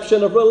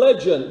deception of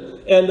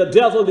religion and the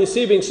devil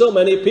deceiving so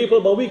many people,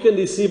 but we can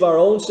deceive our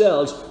own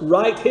selves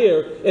right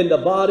here in the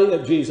body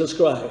of Jesus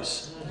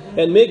Christ.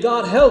 And may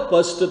God help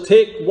us to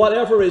take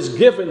whatever is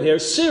given here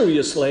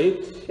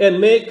seriously and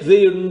make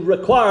the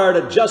required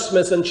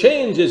adjustments and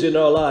changes in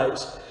our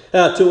lives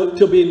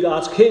to be in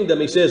God's kingdom.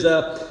 He says,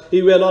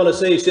 he went on to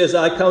say, he says,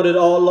 I count it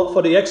all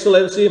for the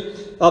excellency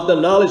of the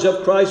knowledge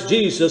of Christ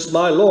Jesus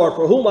my Lord,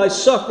 for whom I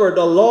suffered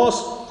the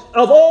loss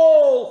of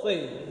all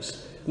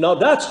things. Now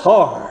that's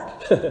hard.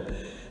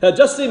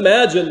 Just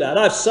imagine that.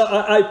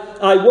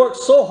 I worked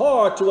so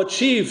hard to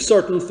achieve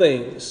certain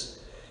things.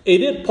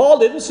 Paul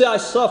didn't say I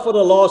suffered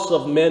a loss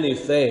of many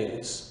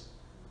things.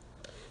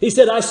 He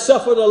said I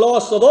suffered a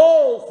loss of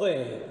all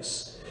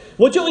things.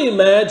 Would you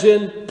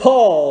imagine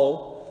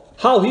Paul,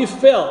 how he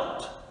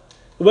felt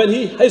when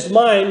his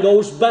mind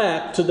goes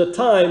back to the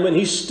time when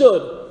he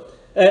stood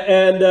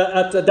and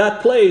at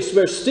that place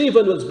where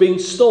Stephen was being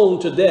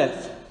stoned to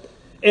death?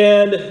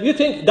 And you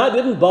think that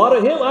didn't bother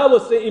him? I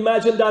would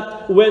imagine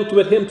that went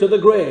with him to the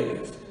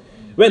grave.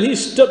 When he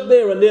stood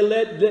there and they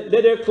laid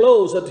their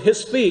clothes at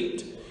his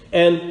feet,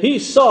 and he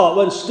saw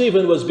when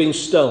Stephen was being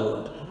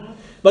stoned.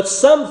 But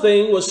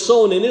something was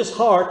sown in his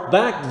heart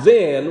back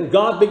then.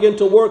 God began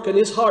to work in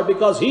his heart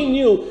because he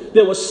knew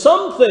there was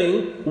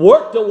something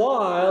worked a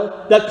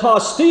while that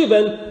caused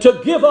Stephen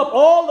to give up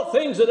all the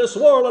things of this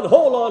world and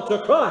hold on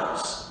to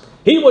Christ.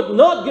 He would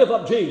not give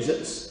up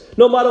Jesus.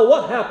 No matter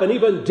what happened,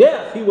 even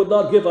death, he would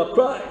not give up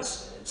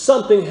Christ.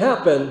 Something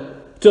happened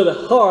to the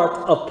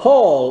heart of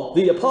Paul,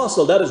 the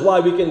apostle. That is why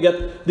we can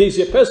get these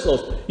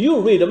epistles.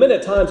 You read, many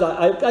times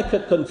I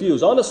get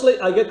confused. Honestly,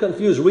 I get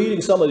confused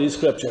reading some of these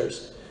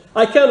scriptures.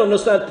 I can't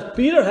understand.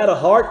 Peter had a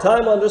hard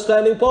time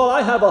understanding Paul.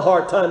 I have a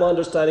hard time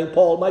understanding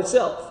Paul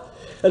myself.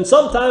 And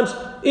sometimes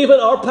even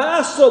our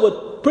pastor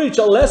would preach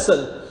a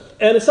lesson,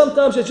 and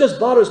sometimes it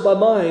just bothers my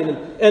mind.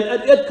 And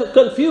I get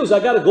confused. I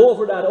got to go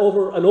over that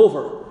over and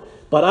over.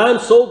 But I'm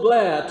so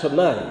glad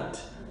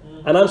tonight,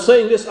 and I'm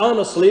saying this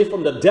honestly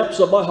from the depths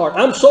of my heart,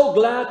 I'm so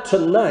glad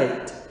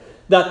tonight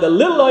that the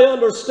little I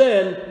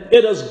understand,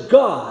 it is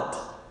God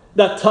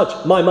that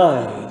touched my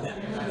mind.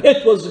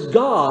 It was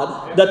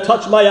God that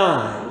touched my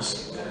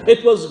eyes.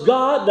 It was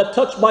God that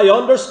touched my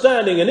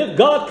understanding. And if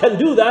God can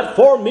do that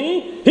for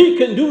me, He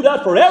can do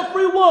that for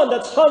everyone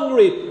that's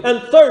hungry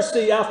and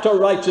thirsty after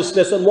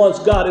righteousness and wants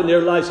God in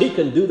their lives. He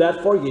can do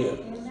that for you.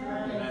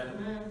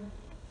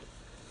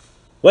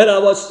 When I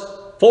was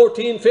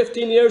 14,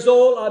 15 years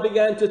old, I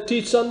began to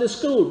teach Sunday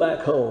school back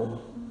home.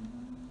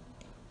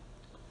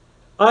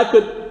 I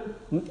could,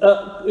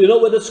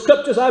 with the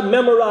scriptures, I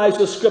memorized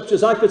the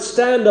scriptures. I could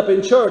stand up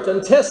in church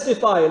and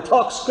testify and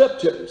talk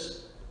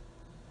scriptures.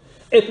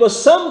 It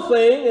was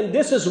something, and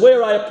this is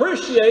where I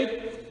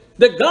appreciate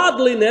the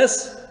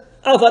godliness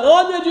of an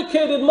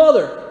uneducated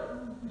mother.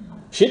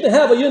 She didn't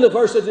have a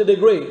university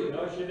degree.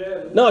 No, she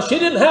didn't. No, she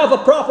didn't have a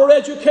proper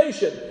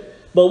education.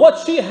 But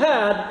what she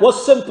had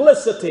was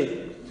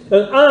simplicity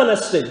and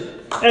honesty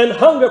and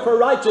hunger for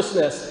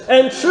righteousness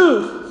and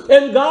truth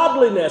and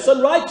godliness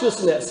and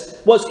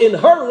righteousness was in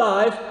her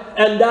life,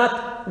 and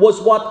that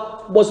was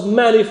what was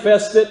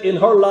manifested in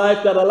her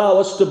life that allowed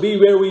us to be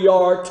where we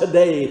are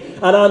today.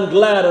 And I'm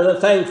glad and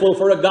I'm thankful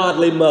for a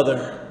godly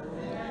mother.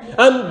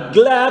 I'm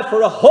glad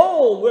for a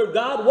home where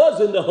God was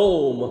in the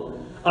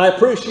home. I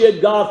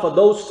appreciate God for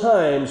those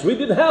times. We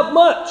didn't have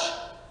much,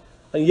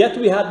 and yet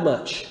we had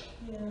much.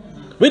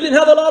 We didn't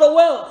have a lot of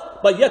wealth,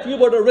 but yet we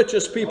were the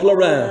richest people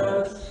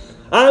around.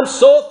 I'm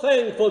so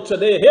thankful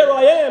today. Here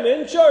I am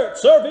in church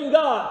serving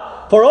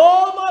God. For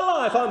all my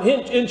life I'm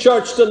in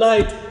church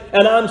tonight,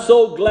 and I'm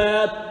so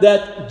glad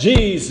that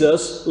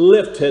Jesus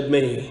lifted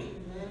me.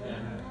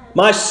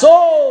 My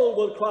soul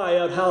will cry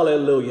out,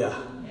 hallelujah.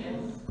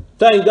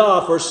 Thank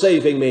God for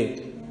saving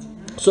me.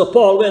 So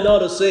Paul went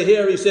on to say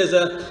here, he says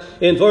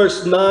in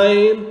verse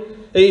 9,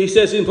 he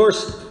says in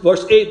verse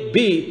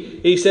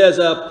 8b, he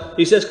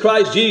says,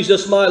 Christ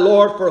Jesus my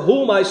Lord, for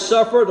whom I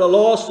suffer the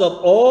loss of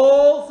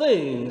all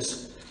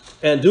things,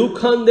 and do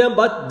condemn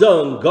but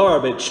dung,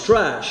 garbage,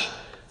 trash,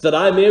 that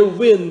I may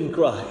win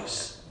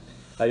Christ.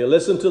 Now you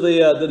listen to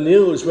the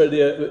news where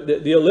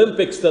the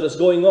Olympics that is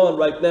going on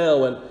right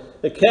now, and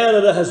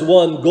Canada has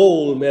won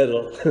gold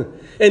medal,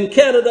 and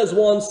Canada's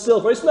won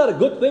silver. It's not a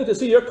good thing to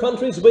see your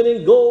countries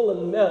winning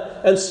gold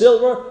and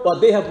silver, but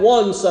they have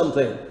won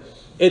something.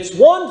 It's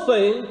one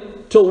thing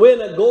to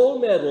win a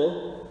gold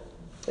medal.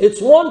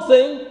 It's one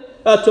thing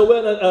to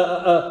win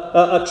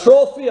a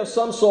trophy of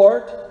some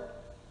sort,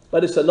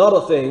 but it's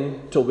another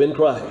thing to win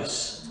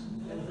Christ.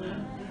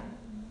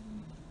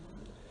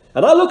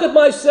 And I look at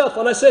myself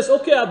and I say,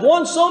 okay, I've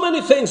won so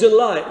many things in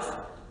life.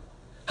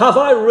 Have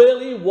I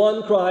really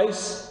won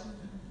Christ?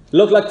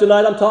 Look like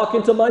tonight I'm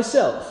talking to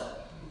myself.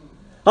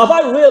 Have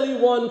I really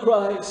won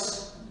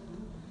Christ?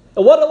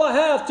 And what do I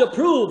have to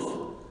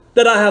prove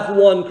that I have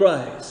won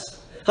Christ?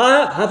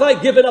 Have I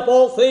given up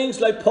all things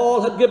like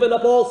Paul had given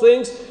up all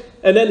things?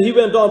 And then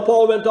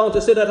Paul went on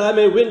to say that I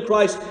may win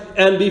Christ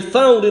and be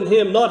found in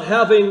him, not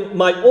having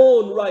my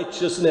own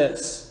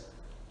righteousness.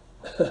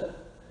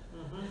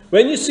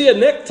 When you see a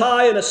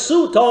necktie and a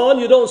suit on,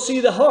 you don't see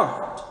the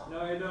heart.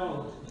 No, you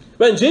don't.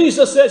 When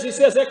Jesus says, he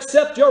says,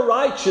 except your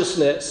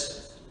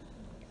righteousness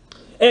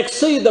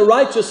exceed the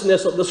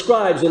righteousness of the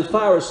scribes and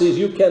Pharisees,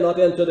 you cannot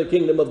enter the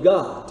kingdom of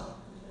God.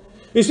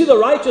 You see, the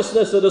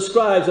righteousness of the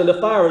scribes and the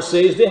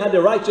Pharisees, they had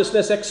the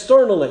righteousness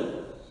externally.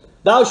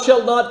 Thou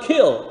shalt not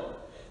kill.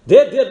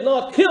 They did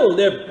not kill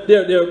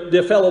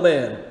their fellow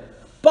man,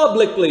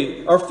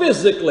 publicly or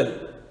physically.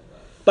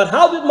 But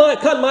how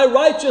can my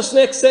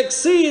righteousness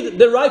exceed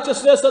the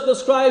righteousness of the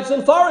scribes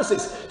and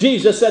Pharisees?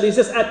 Jesus said, he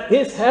says,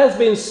 it has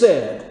been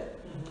said,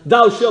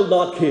 thou shalt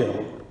not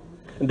kill.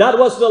 And that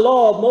was the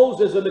law of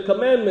Moses and the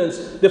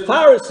commandments. The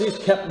Pharisees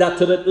kept that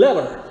to the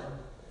letter.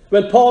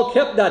 When Paul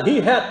kept that,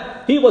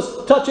 he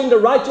was touching the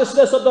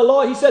righteousness of the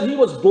law. He said he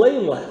was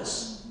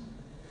blameless.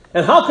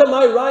 And how can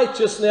my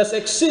righteousness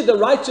exceed the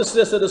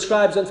righteousness of the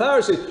scribes and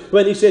Pharisees?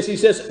 When he says,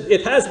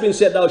 it has been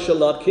said, thou shalt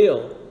not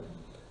kill.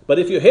 But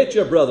if you hate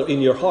your brother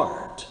in your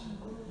heart,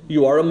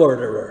 you are a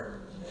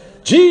murderer.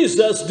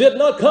 Jesus did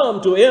not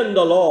come to end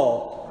the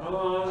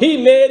law.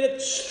 He made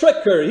it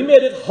stricter. He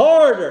made it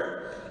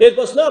harder. It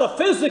was not a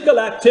physical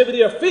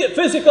activity or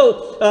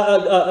physical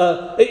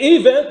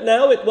event.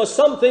 Now it was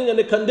something in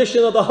the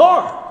condition of the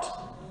heart.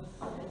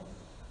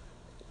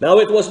 Now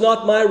it was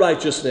not my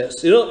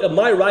righteousness. You know,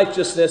 my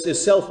righteousness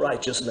is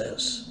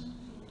self-righteousness.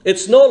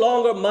 It's no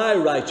longer my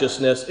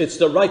righteousness. It's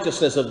the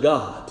righteousness of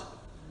God.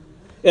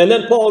 And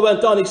then Paul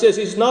went on, he says,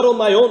 it's not on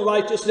my own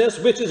righteousness,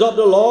 which is of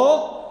the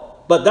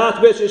law, but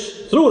that which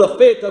is through the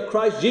faith of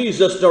Christ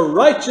Jesus, the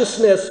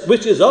righteousness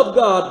which is of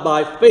God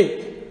by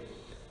faith.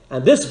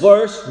 And this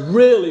verse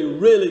really,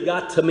 really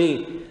got to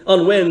me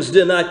on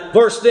Wednesday night.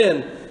 Verse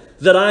 10,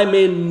 that I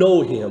may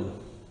know him.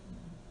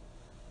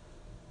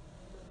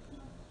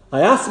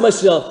 I asked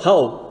myself,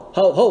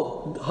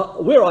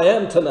 where I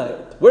am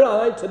tonight, where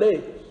am I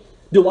today?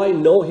 Do I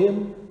know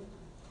him?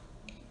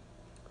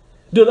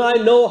 Do I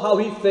know how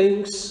he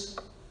thinks?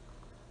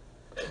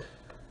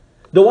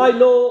 Do I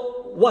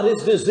know what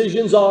his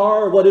decisions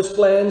are, what his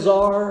plans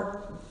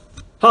are,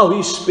 how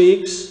he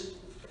speaks?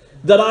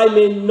 That I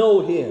may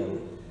know him.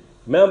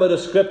 Remember the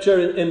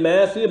scripture in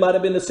Matthew, it might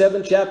have been the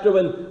 7th chapter,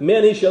 when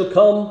many shall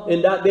come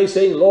in that day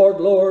saying,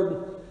 Lord,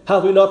 Lord,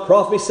 have we not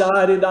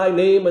prophesied in thy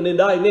name, and in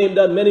thy name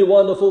done many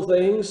wonderful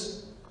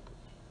things?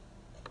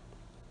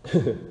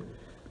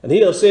 And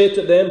he'll say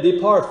to them,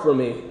 depart from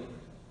me.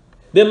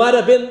 They might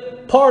have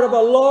been part of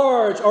a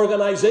large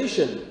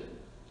organization.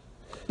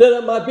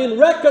 That might have been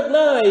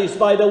recognized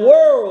by the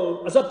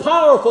world as a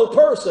powerful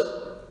person.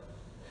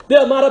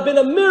 There might have been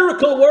a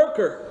miracle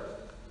worker.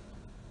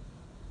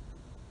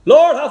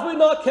 Lord, have we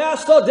not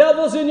cast out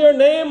devils in your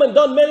name and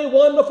done many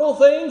wonderful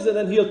things? And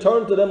then he'll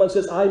turn to them and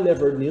says, I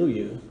never knew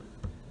you.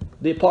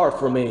 Depart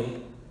from me,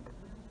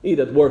 ye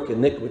that work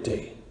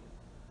iniquity.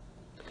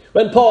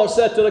 When Paul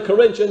said to the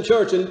Corinthian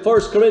church in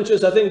 1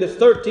 Corinthians, I think the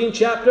 13th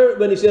chapter,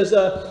 when he says,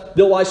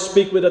 though I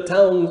speak with the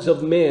tongues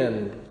of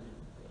men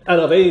and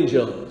of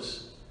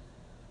angels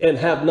and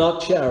have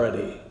not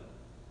charity,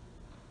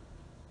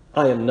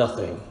 I am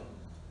nothing.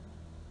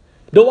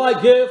 Do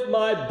I give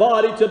my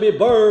body to be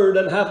burned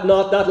and have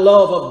not that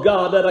love of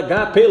God, that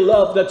agape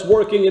love that's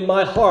working in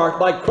my heart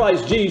by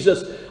Christ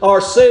Jesus,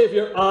 our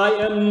Savior? I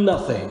am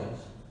nothing.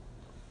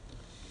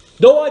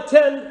 Do I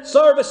attend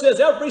services,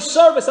 every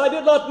service, I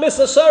did not miss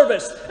a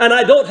service, and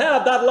I don't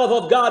have that love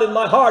of God in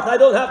my heart, I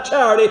don't have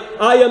charity,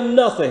 I am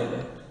nothing.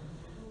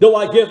 Do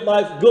I give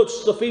my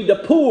goods to feed the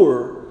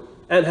poor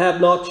and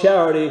have not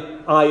charity?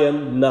 I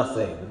am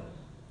nothing.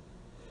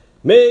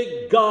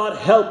 May God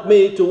help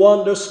me to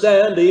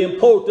understand the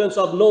importance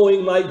of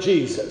knowing my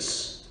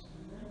Jesus.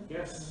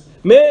 Yes.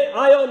 May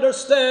I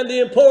understand the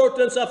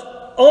importance of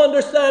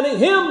understanding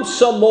Him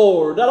some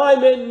more, that I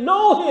may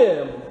know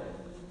Him,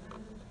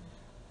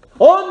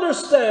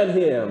 understand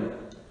Him.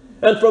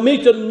 And for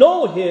me to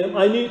know Him,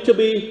 I need to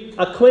be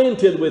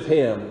acquainted with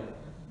Him.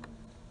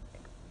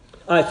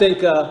 I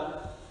think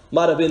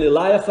might have been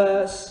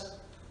Eliphaz,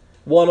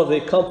 one of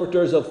the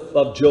comforters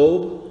of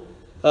Job,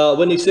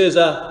 when he says,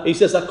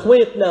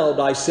 acquaint now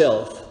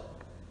thyself.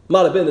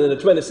 Might have been in the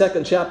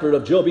 22nd chapter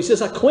of Job. He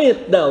says,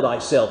 acquaint now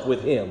thyself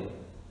with Him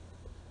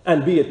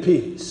and be at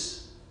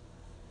peace.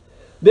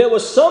 There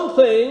was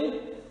something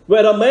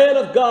where a man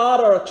of God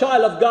or a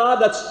child of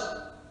God that's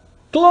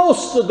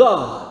close to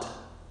God,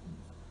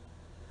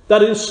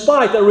 that in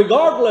spite and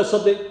regardless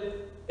of the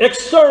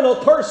external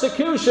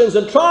persecutions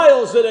and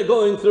trials that they're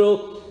going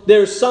through,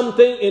 there's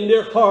something in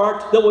their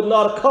heart that would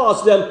not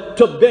cause them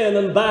to bend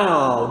and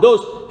bow.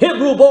 Those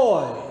Hebrew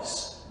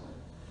boys,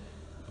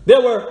 they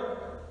were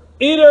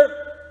either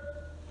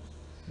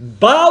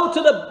bow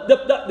to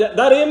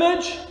that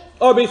image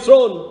or be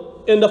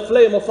thrown in the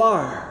flame of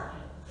fire.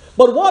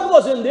 But what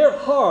was in their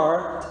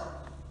heart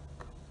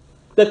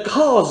that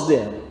caused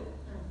them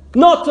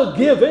not to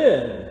give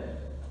in?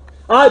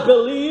 I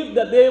believe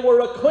that they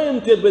were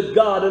acquainted with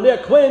God, and they're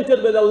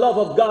acquainted with the love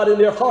of God in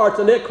their hearts,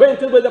 and they're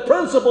acquainted with the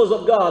principles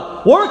of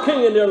God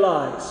working in their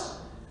lives.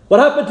 What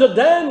happened to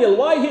Daniel?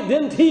 Why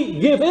didn't he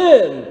give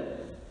in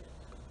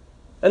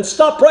and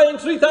stop praying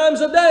 3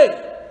 times a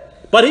day?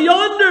 But he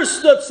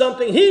understood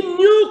something. He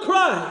knew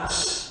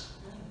Christ.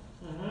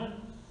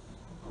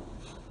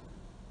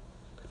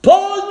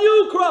 Paul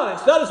knew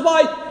Christ. That is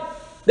why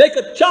they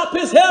could chop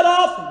his head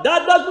off.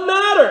 That doesn't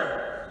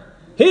matter.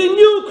 He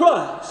knew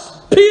Christ.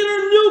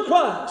 Peter knew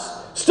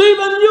Christ.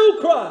 Stephen knew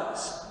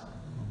Christ.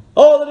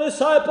 All the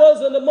disciples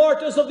and the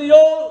martyrs of the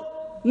old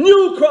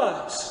knew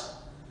Christ.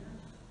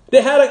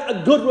 They had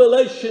a good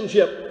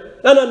relationship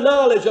and a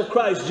knowledge of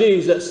Christ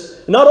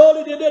Jesus. Not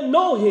only did they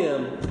know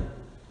Him,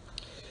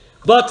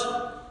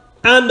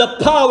 and the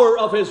power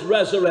of His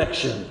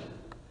resurrection.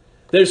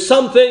 There's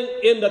something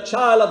in the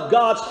child of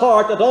God's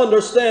heart that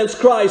understands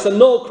Christ and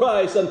knows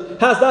Christ and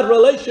has that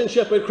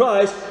relationship with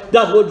Christ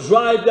that would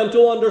drive them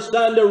to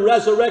understand the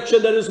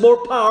resurrection that is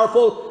more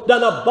powerful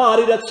than a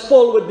body that's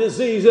full with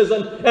diseases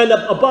and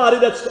a body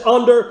that's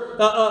under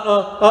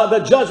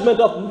the judgment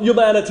of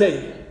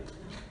humanity.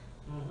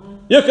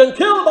 You can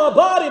kill my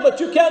body, but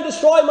you can't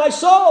destroy my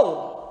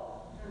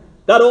soul.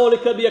 That only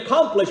can be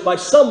accomplished by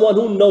someone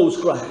who knows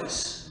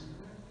Christ.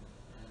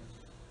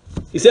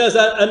 He says,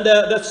 and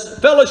the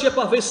fellowship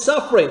of His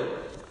suffering.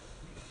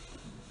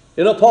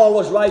 You know, Paul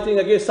was writing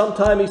again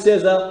sometime, he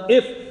says,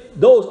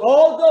 if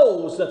all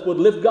those that would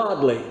live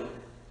godly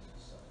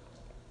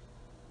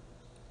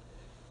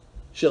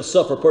shall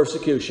suffer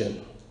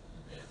persecution.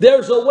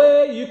 There's a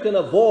way you can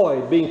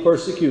avoid being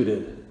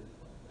persecuted.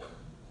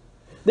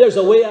 There's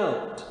a way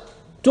out.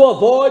 To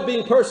avoid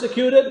being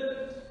persecuted,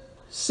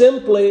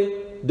 simply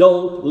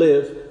don't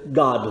live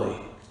godly.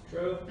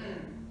 True.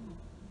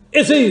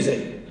 It's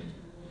easy.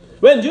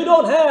 When you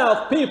don't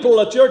have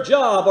people at your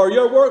job or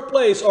your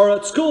workplace or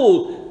at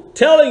school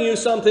telling you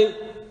something,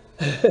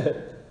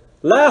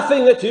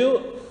 laughing at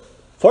you,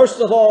 first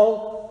of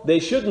all, they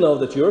should know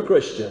that you're a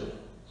Christian.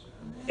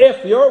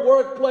 If your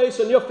workplace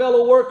and your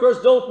fellow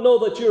workers don't know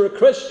that you're a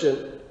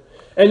Christian,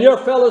 and your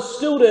fellow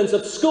students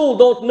at school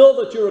don't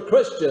know that you're a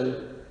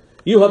Christian,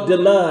 you have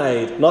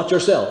denied, not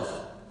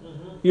yourself,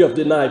 you have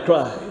denied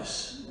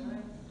Christ.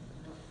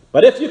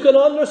 But if you can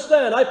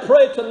understand, I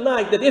pray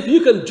tonight that if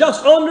you can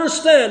just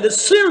understand the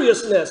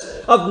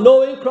seriousness of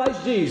knowing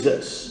Christ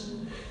Jesus,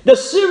 the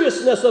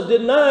seriousness of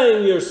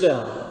denying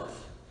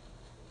yourself,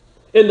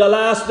 in the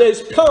last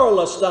days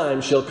perilous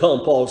times shall come,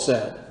 Paul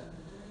said,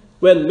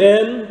 when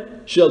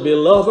men shall be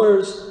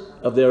lovers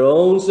of their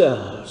own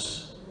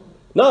selves.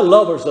 Not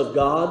lovers of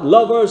God,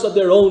 lovers of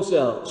their own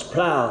selves,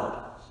 proud,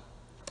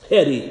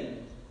 heady,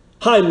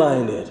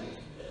 high-minded,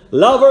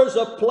 lovers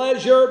of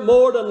pleasure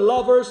more than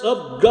lovers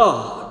of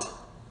God.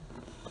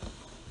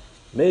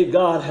 May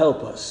God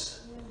help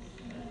us.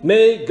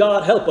 May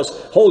God help us.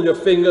 Hold your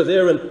finger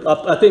there. And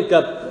I think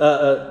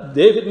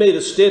David made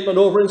a statement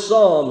over in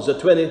Psalms, the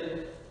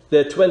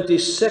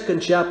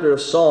 22nd chapter of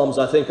Psalms,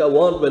 I think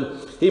when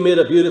he made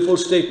a beautiful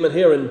statement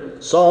here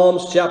in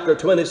Psalms chapter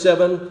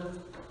 27.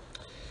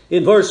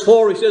 In verse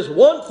 4 he says,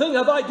 one thing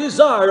have I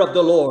desire of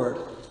the Lord,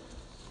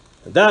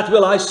 that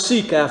will I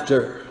seek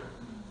after,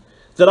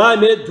 that I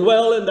may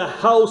dwell in the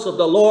house of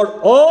the Lord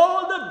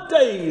all the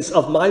days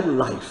of my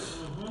life,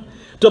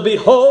 to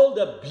behold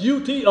the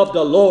beauty of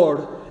the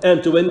Lord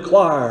and to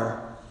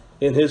inquire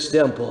in his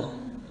temple.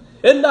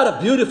 Isn't that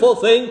a beautiful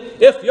thing?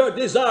 If your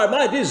desire,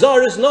 my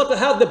desire is not to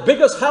have the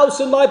biggest house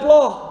in my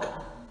block.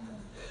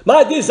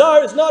 My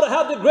desire is not to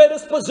have the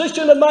greatest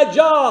position in my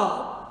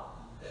job.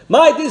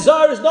 My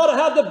desire is not to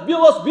have the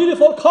most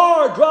beautiful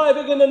car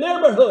driving in the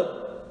neighborhood.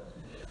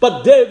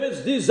 But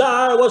David's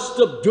desire was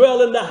to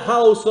dwell in the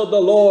house of the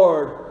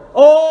Lord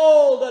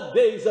all the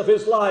days of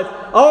his life.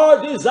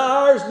 Our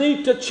desires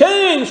need to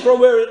change from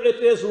where it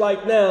is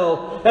right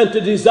now, and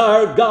to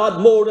desire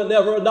God more than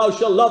ever. And thou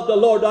shalt love the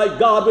Lord thy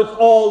God with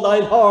all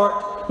thine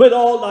heart, with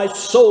all thy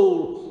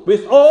soul,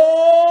 with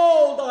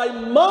all thy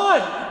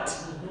might.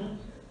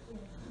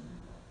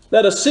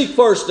 Let us seek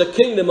first the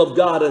kingdom of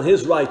God and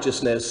his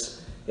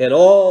righteousness, and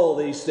all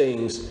these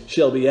things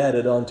shall be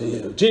added unto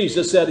you.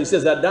 Jesus said, he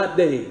says, at that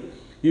day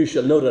you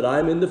shall know that I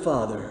am in the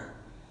Father,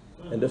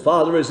 and the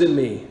Father is in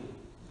me,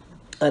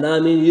 and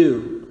I'm in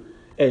you,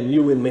 and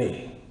you in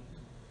me.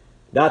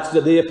 That's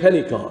the day of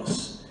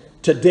Pentecost.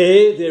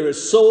 Today there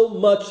is so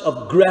much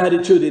of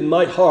gratitude in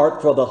my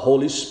heart for the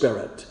Holy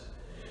Spirit.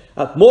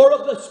 The more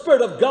of the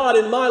Spirit of God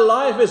in my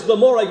life is the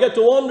more I get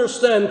to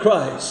understand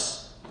Christ.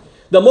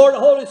 The more the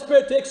Holy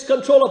Spirit takes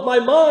control of my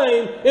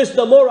mind is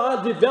the more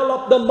I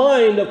develop the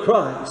mind of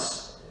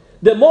Christ.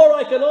 The more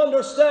I can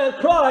understand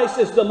Christ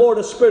is the more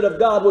the Spirit of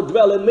God will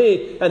dwell in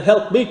me and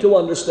help me to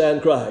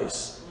understand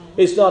Christ.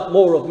 It's not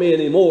more of me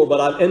anymore,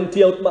 but I'm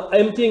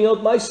emptying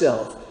out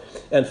myself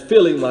and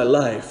filling my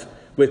life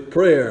with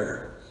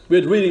prayer,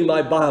 with reading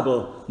my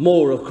Bible,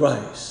 more of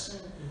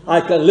Christ. I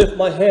can lift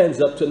my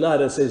hands up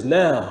tonight and say,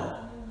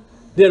 now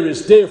there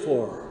is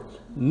therefore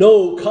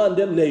no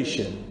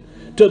condemnation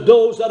to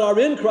those that are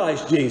in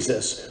Christ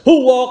Jesus,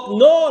 who walk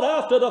not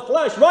after the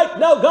flesh. Right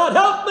now, God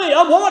help me.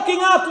 I'm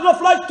walking after the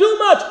flesh too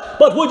much.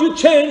 But would you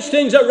change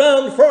things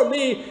around for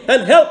me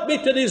and help me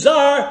to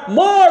desire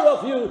more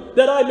of you,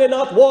 that I may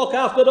not walk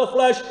after the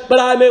flesh, but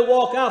I may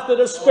walk after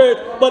the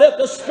Spirit. But if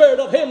the Spirit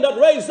of him that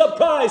raised up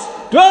Christ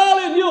dwell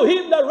in you,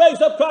 he that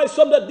raised up Christ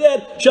from the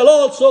dead shall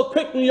also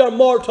quicken your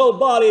mortal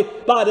body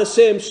by the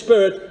same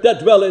Spirit that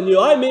dwell in you.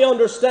 I may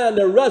understand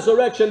the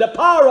resurrection, the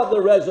power of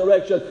the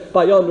resurrection,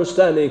 by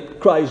understanding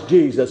Christ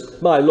Jesus,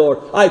 my Lord.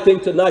 I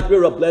think tonight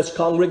we're a blessed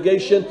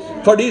congregation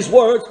for these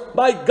words.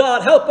 My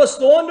God, help us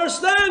to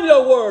understand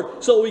your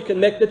word so we can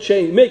make the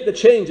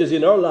changes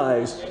in our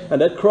lives, and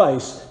that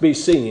Christ be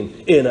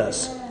seen in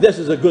us. This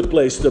is a good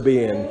place to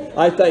be in.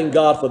 I thank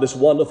God for this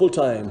wonderful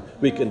time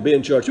we can be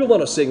in church. We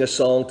want to sing a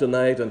song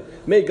tonight, and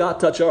may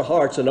God touch our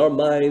hearts and our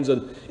minds.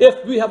 And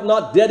if we have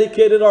not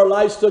dedicated our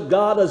lives to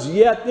God as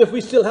yet, if we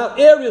still have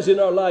areas in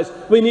our lives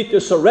we need to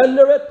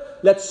surrender it,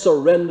 let's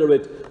surrender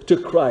it to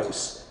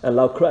Christ and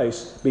allow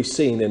Christ be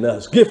seen in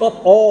us. Give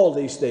up all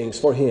these things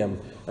for him,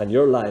 and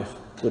your life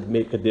would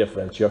make a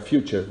difference. Your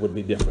future would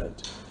be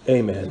different.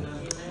 Amen.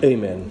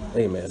 Amen.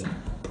 Amen.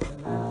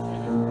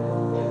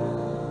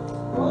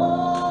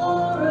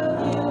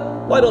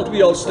 Why don't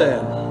we all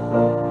stand?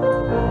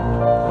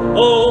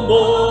 Oh,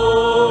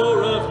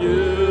 more of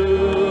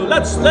you.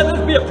 Let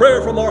it be a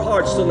prayer from our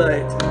hearts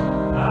tonight.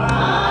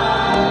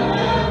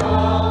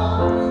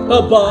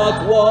 But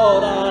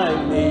what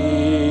I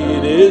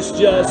need is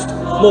just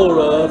more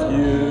of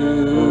you.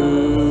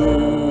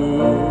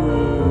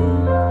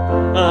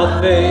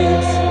 Of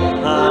things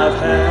I've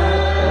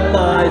had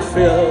my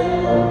fill.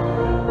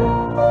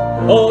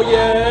 Oh,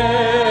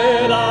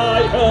 yet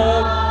I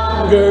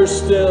hunger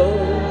still.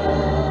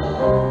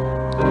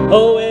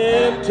 Oh,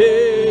 empty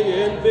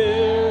and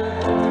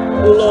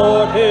bare,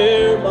 Lord,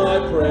 hear my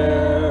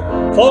prayer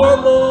for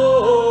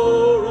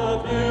more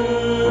of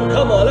you.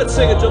 Come on, let's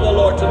sing it to the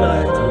Lord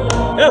tonight.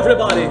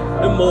 Everybody,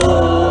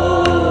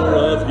 more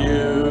of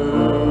you.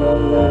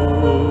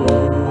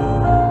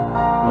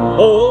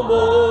 Oh,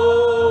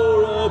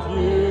 more of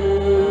you.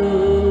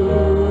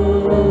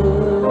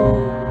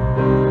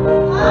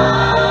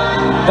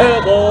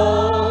 Have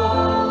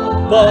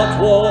all, but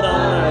what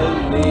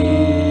I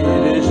need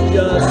is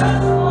just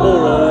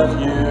more of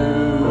you.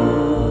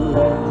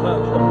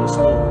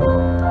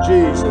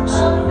 Jesus,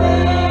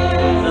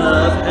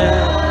 I've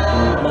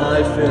had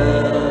my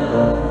fill.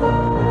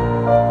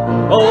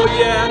 Oh,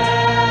 yet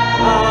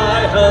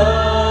I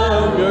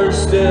hunger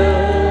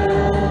still.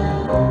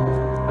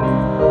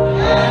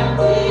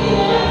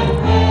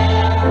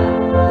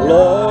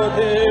 Lord,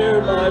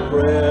 hear my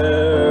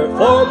prayer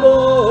for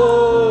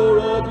more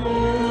of you.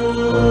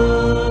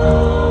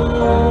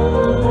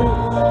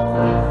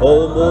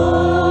 Oh,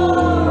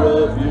 more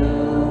of you.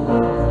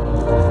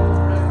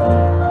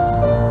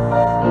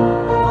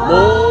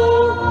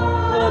 More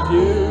of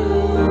you.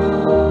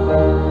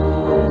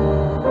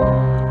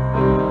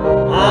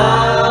 I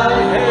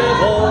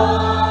have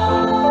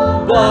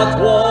all, but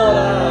what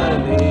I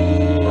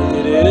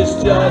need is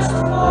just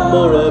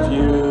more of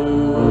you.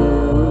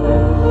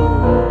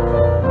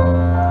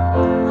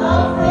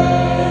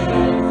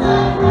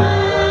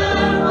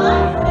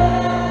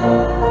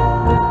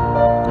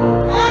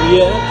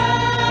 Yet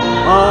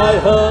I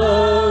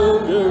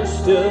hunger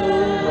still,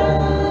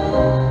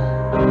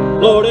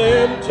 Lord,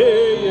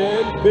 empty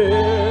and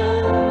bare.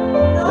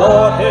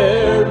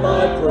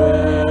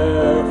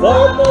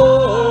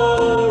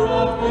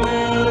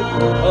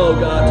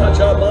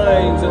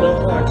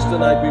 hearts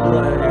tonight, we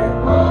pray.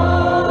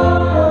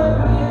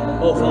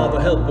 Oh, Father,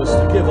 help us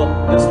to give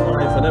up this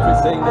life and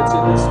everything that's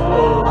in this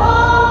world.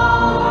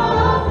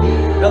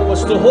 Help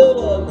us to hold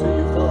on to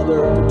you,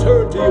 Father, to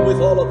turn to you with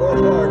all of our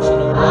hearts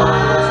and our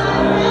minds.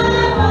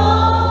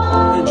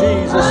 In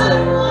Jesus'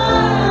 name.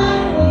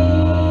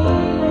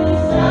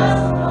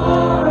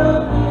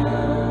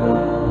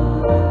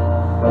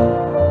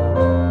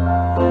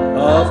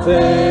 Of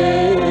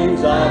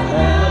things I've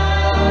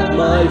had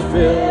my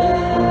fill,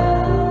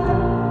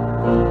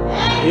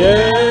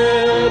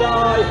 yet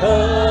I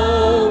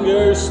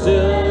hunger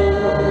still,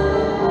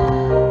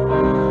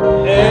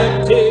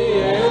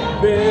 empty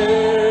and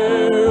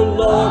bare.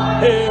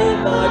 Lord, hear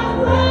my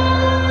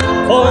prayer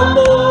for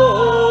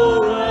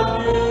more of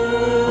you.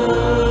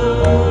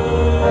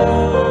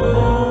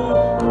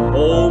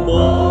 Oh,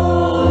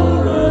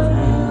 more of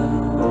you,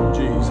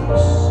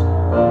 Jesus.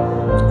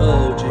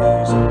 Oh,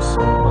 Jesus.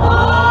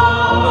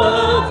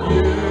 Of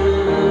you.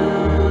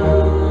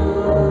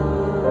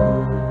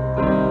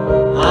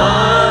 I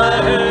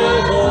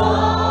have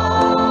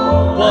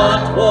all,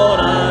 but what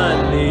I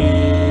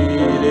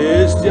need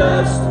is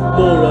just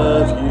more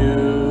of you.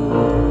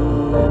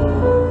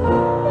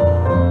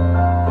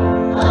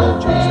 Oh,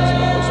 Jesus,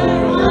 help us, we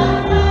pray.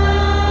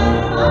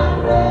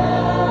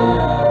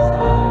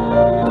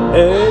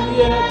 And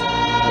yet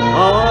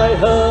I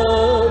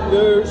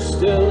hunger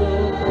still,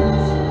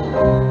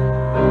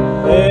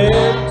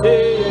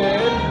 empty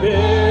and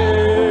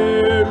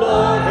bare.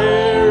 Lord,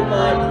 hear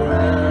my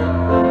prayer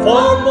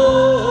for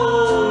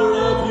more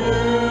of you.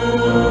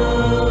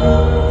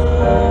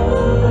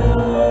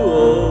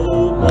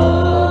 Oh,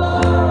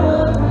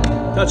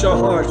 more. Touch our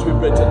hearts, we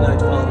pray tonight,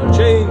 Father.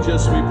 Change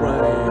us, we pray.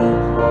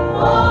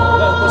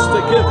 Help us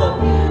to give up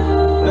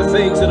the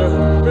things that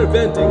are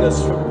preventing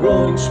us from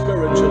growing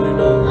spiritually,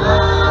 Lord.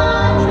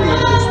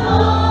 Change us,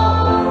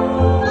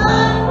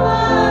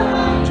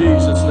 in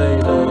Jesus' name,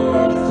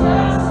 Lord.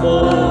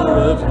 More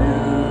of you.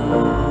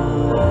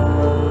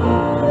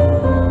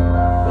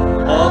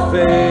 All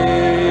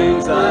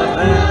things I've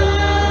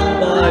had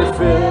my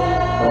fill,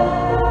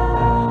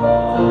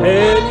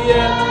 and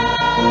yet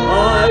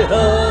I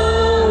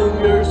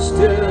hunger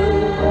still,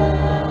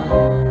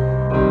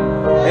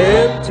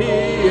 empty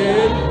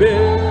and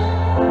bare.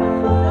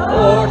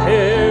 Lord,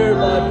 hear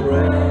my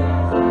prayer.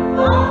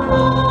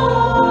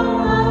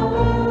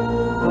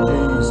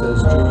 Jesus,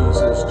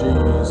 Jesus,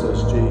 Jesus,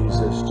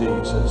 Jesus,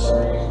 Jesus.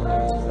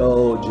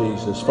 Oh,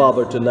 Jesus.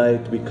 Father,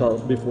 tonight we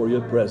come before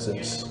your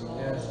presence.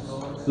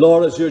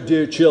 Lord, as your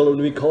dear children,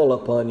 we call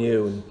upon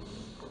you. And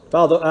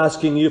Father,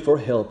 asking you for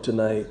help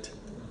tonight.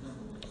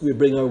 We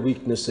bring our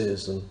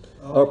weaknesses and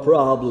our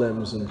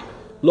problems. And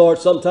Lord,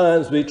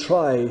 sometimes we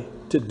try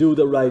to do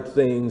the right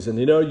things. And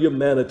in our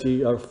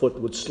humanity, our foot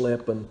would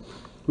slip and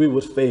we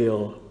would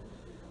fail.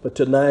 But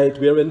tonight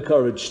we are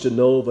encouraged to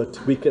know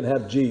that we can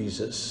have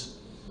Jesus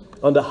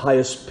on the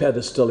highest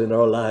pedestal in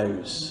our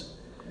lives.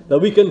 That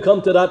we can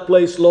come to that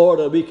place, Lord,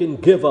 that we can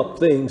give up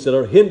things that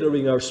are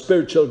hindering our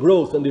spiritual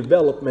growth and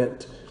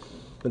development.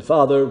 And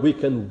Father, we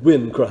can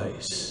win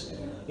Christ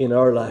in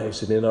our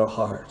lives and in our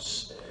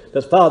hearts.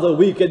 That Father,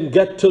 we can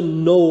get to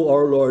know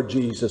our Lord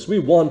Jesus. We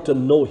want to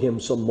know him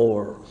some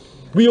more.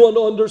 We want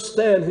to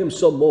understand him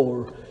some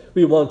more.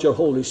 We want your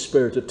Holy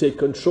Spirit to take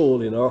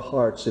control in our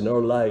hearts, in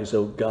our lives,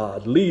 oh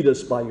God. Lead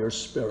us by your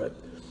Spirit.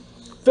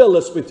 Fill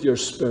us with your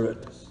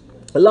Spirit.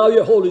 Allow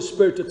your Holy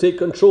Spirit to take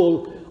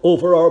control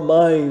over our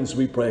minds,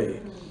 we pray.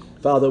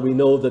 Father, we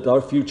know that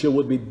our future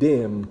would be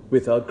dim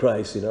without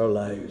Christ in our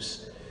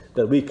lives.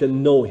 That we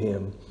can know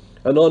him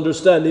and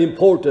understand the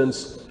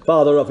importance,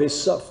 Father, of his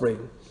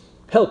suffering.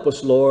 Help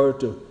us,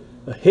 Lord, to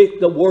hate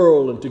the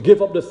world and to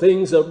give up the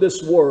things of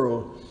this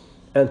world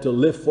and to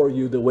live for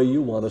you the way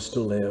you want us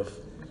to live.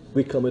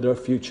 We commit our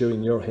future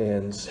in your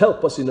hands.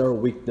 Help us in our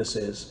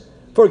weaknesses.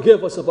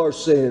 Forgive us of our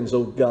sins,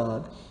 O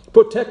God.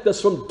 Protect us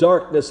from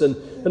darkness and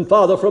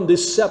Father, from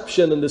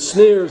deception and the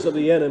snares of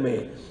the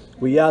enemy.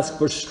 We ask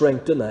for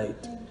strength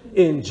tonight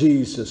in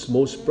Jesus'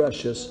 most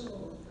precious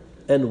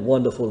and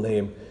wonderful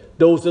name.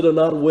 Those that are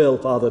not well,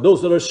 Father,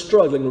 those that are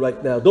struggling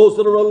right now, those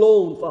that are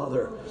alone,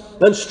 Father,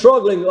 and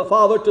struggling,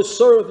 Father, to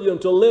serve you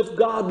and to live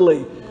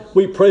godly,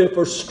 we pray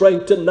for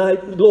strength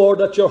tonight, Lord,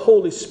 that your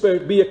Holy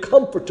Spirit be a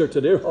comforter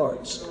to their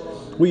hearts.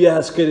 We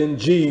ask it in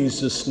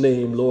Jesus'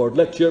 name, Lord.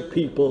 Let your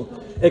people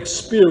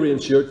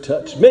experience your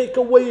touch. Make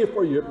a way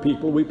for your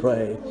people, we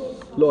pray.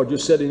 Lord, you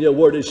said in your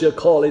word, you shall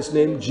call his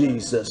name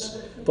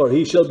Jesus, for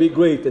he shall be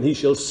great and he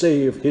shall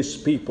save his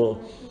people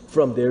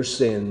from their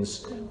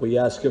sins. We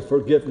ask your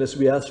forgiveness.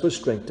 We ask for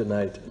strength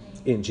tonight.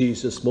 In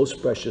Jesus'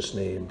 most precious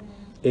name,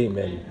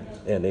 amen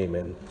and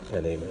amen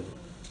and amen.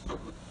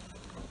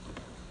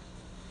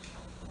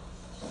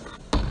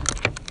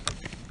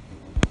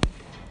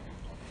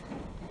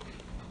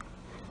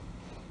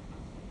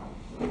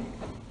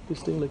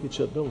 This thing like it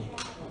shut down.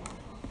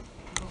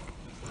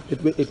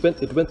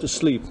 It went to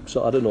sleep,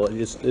 so I don't know.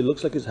 It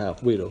looks like it's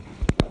halfway though.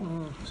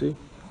 See?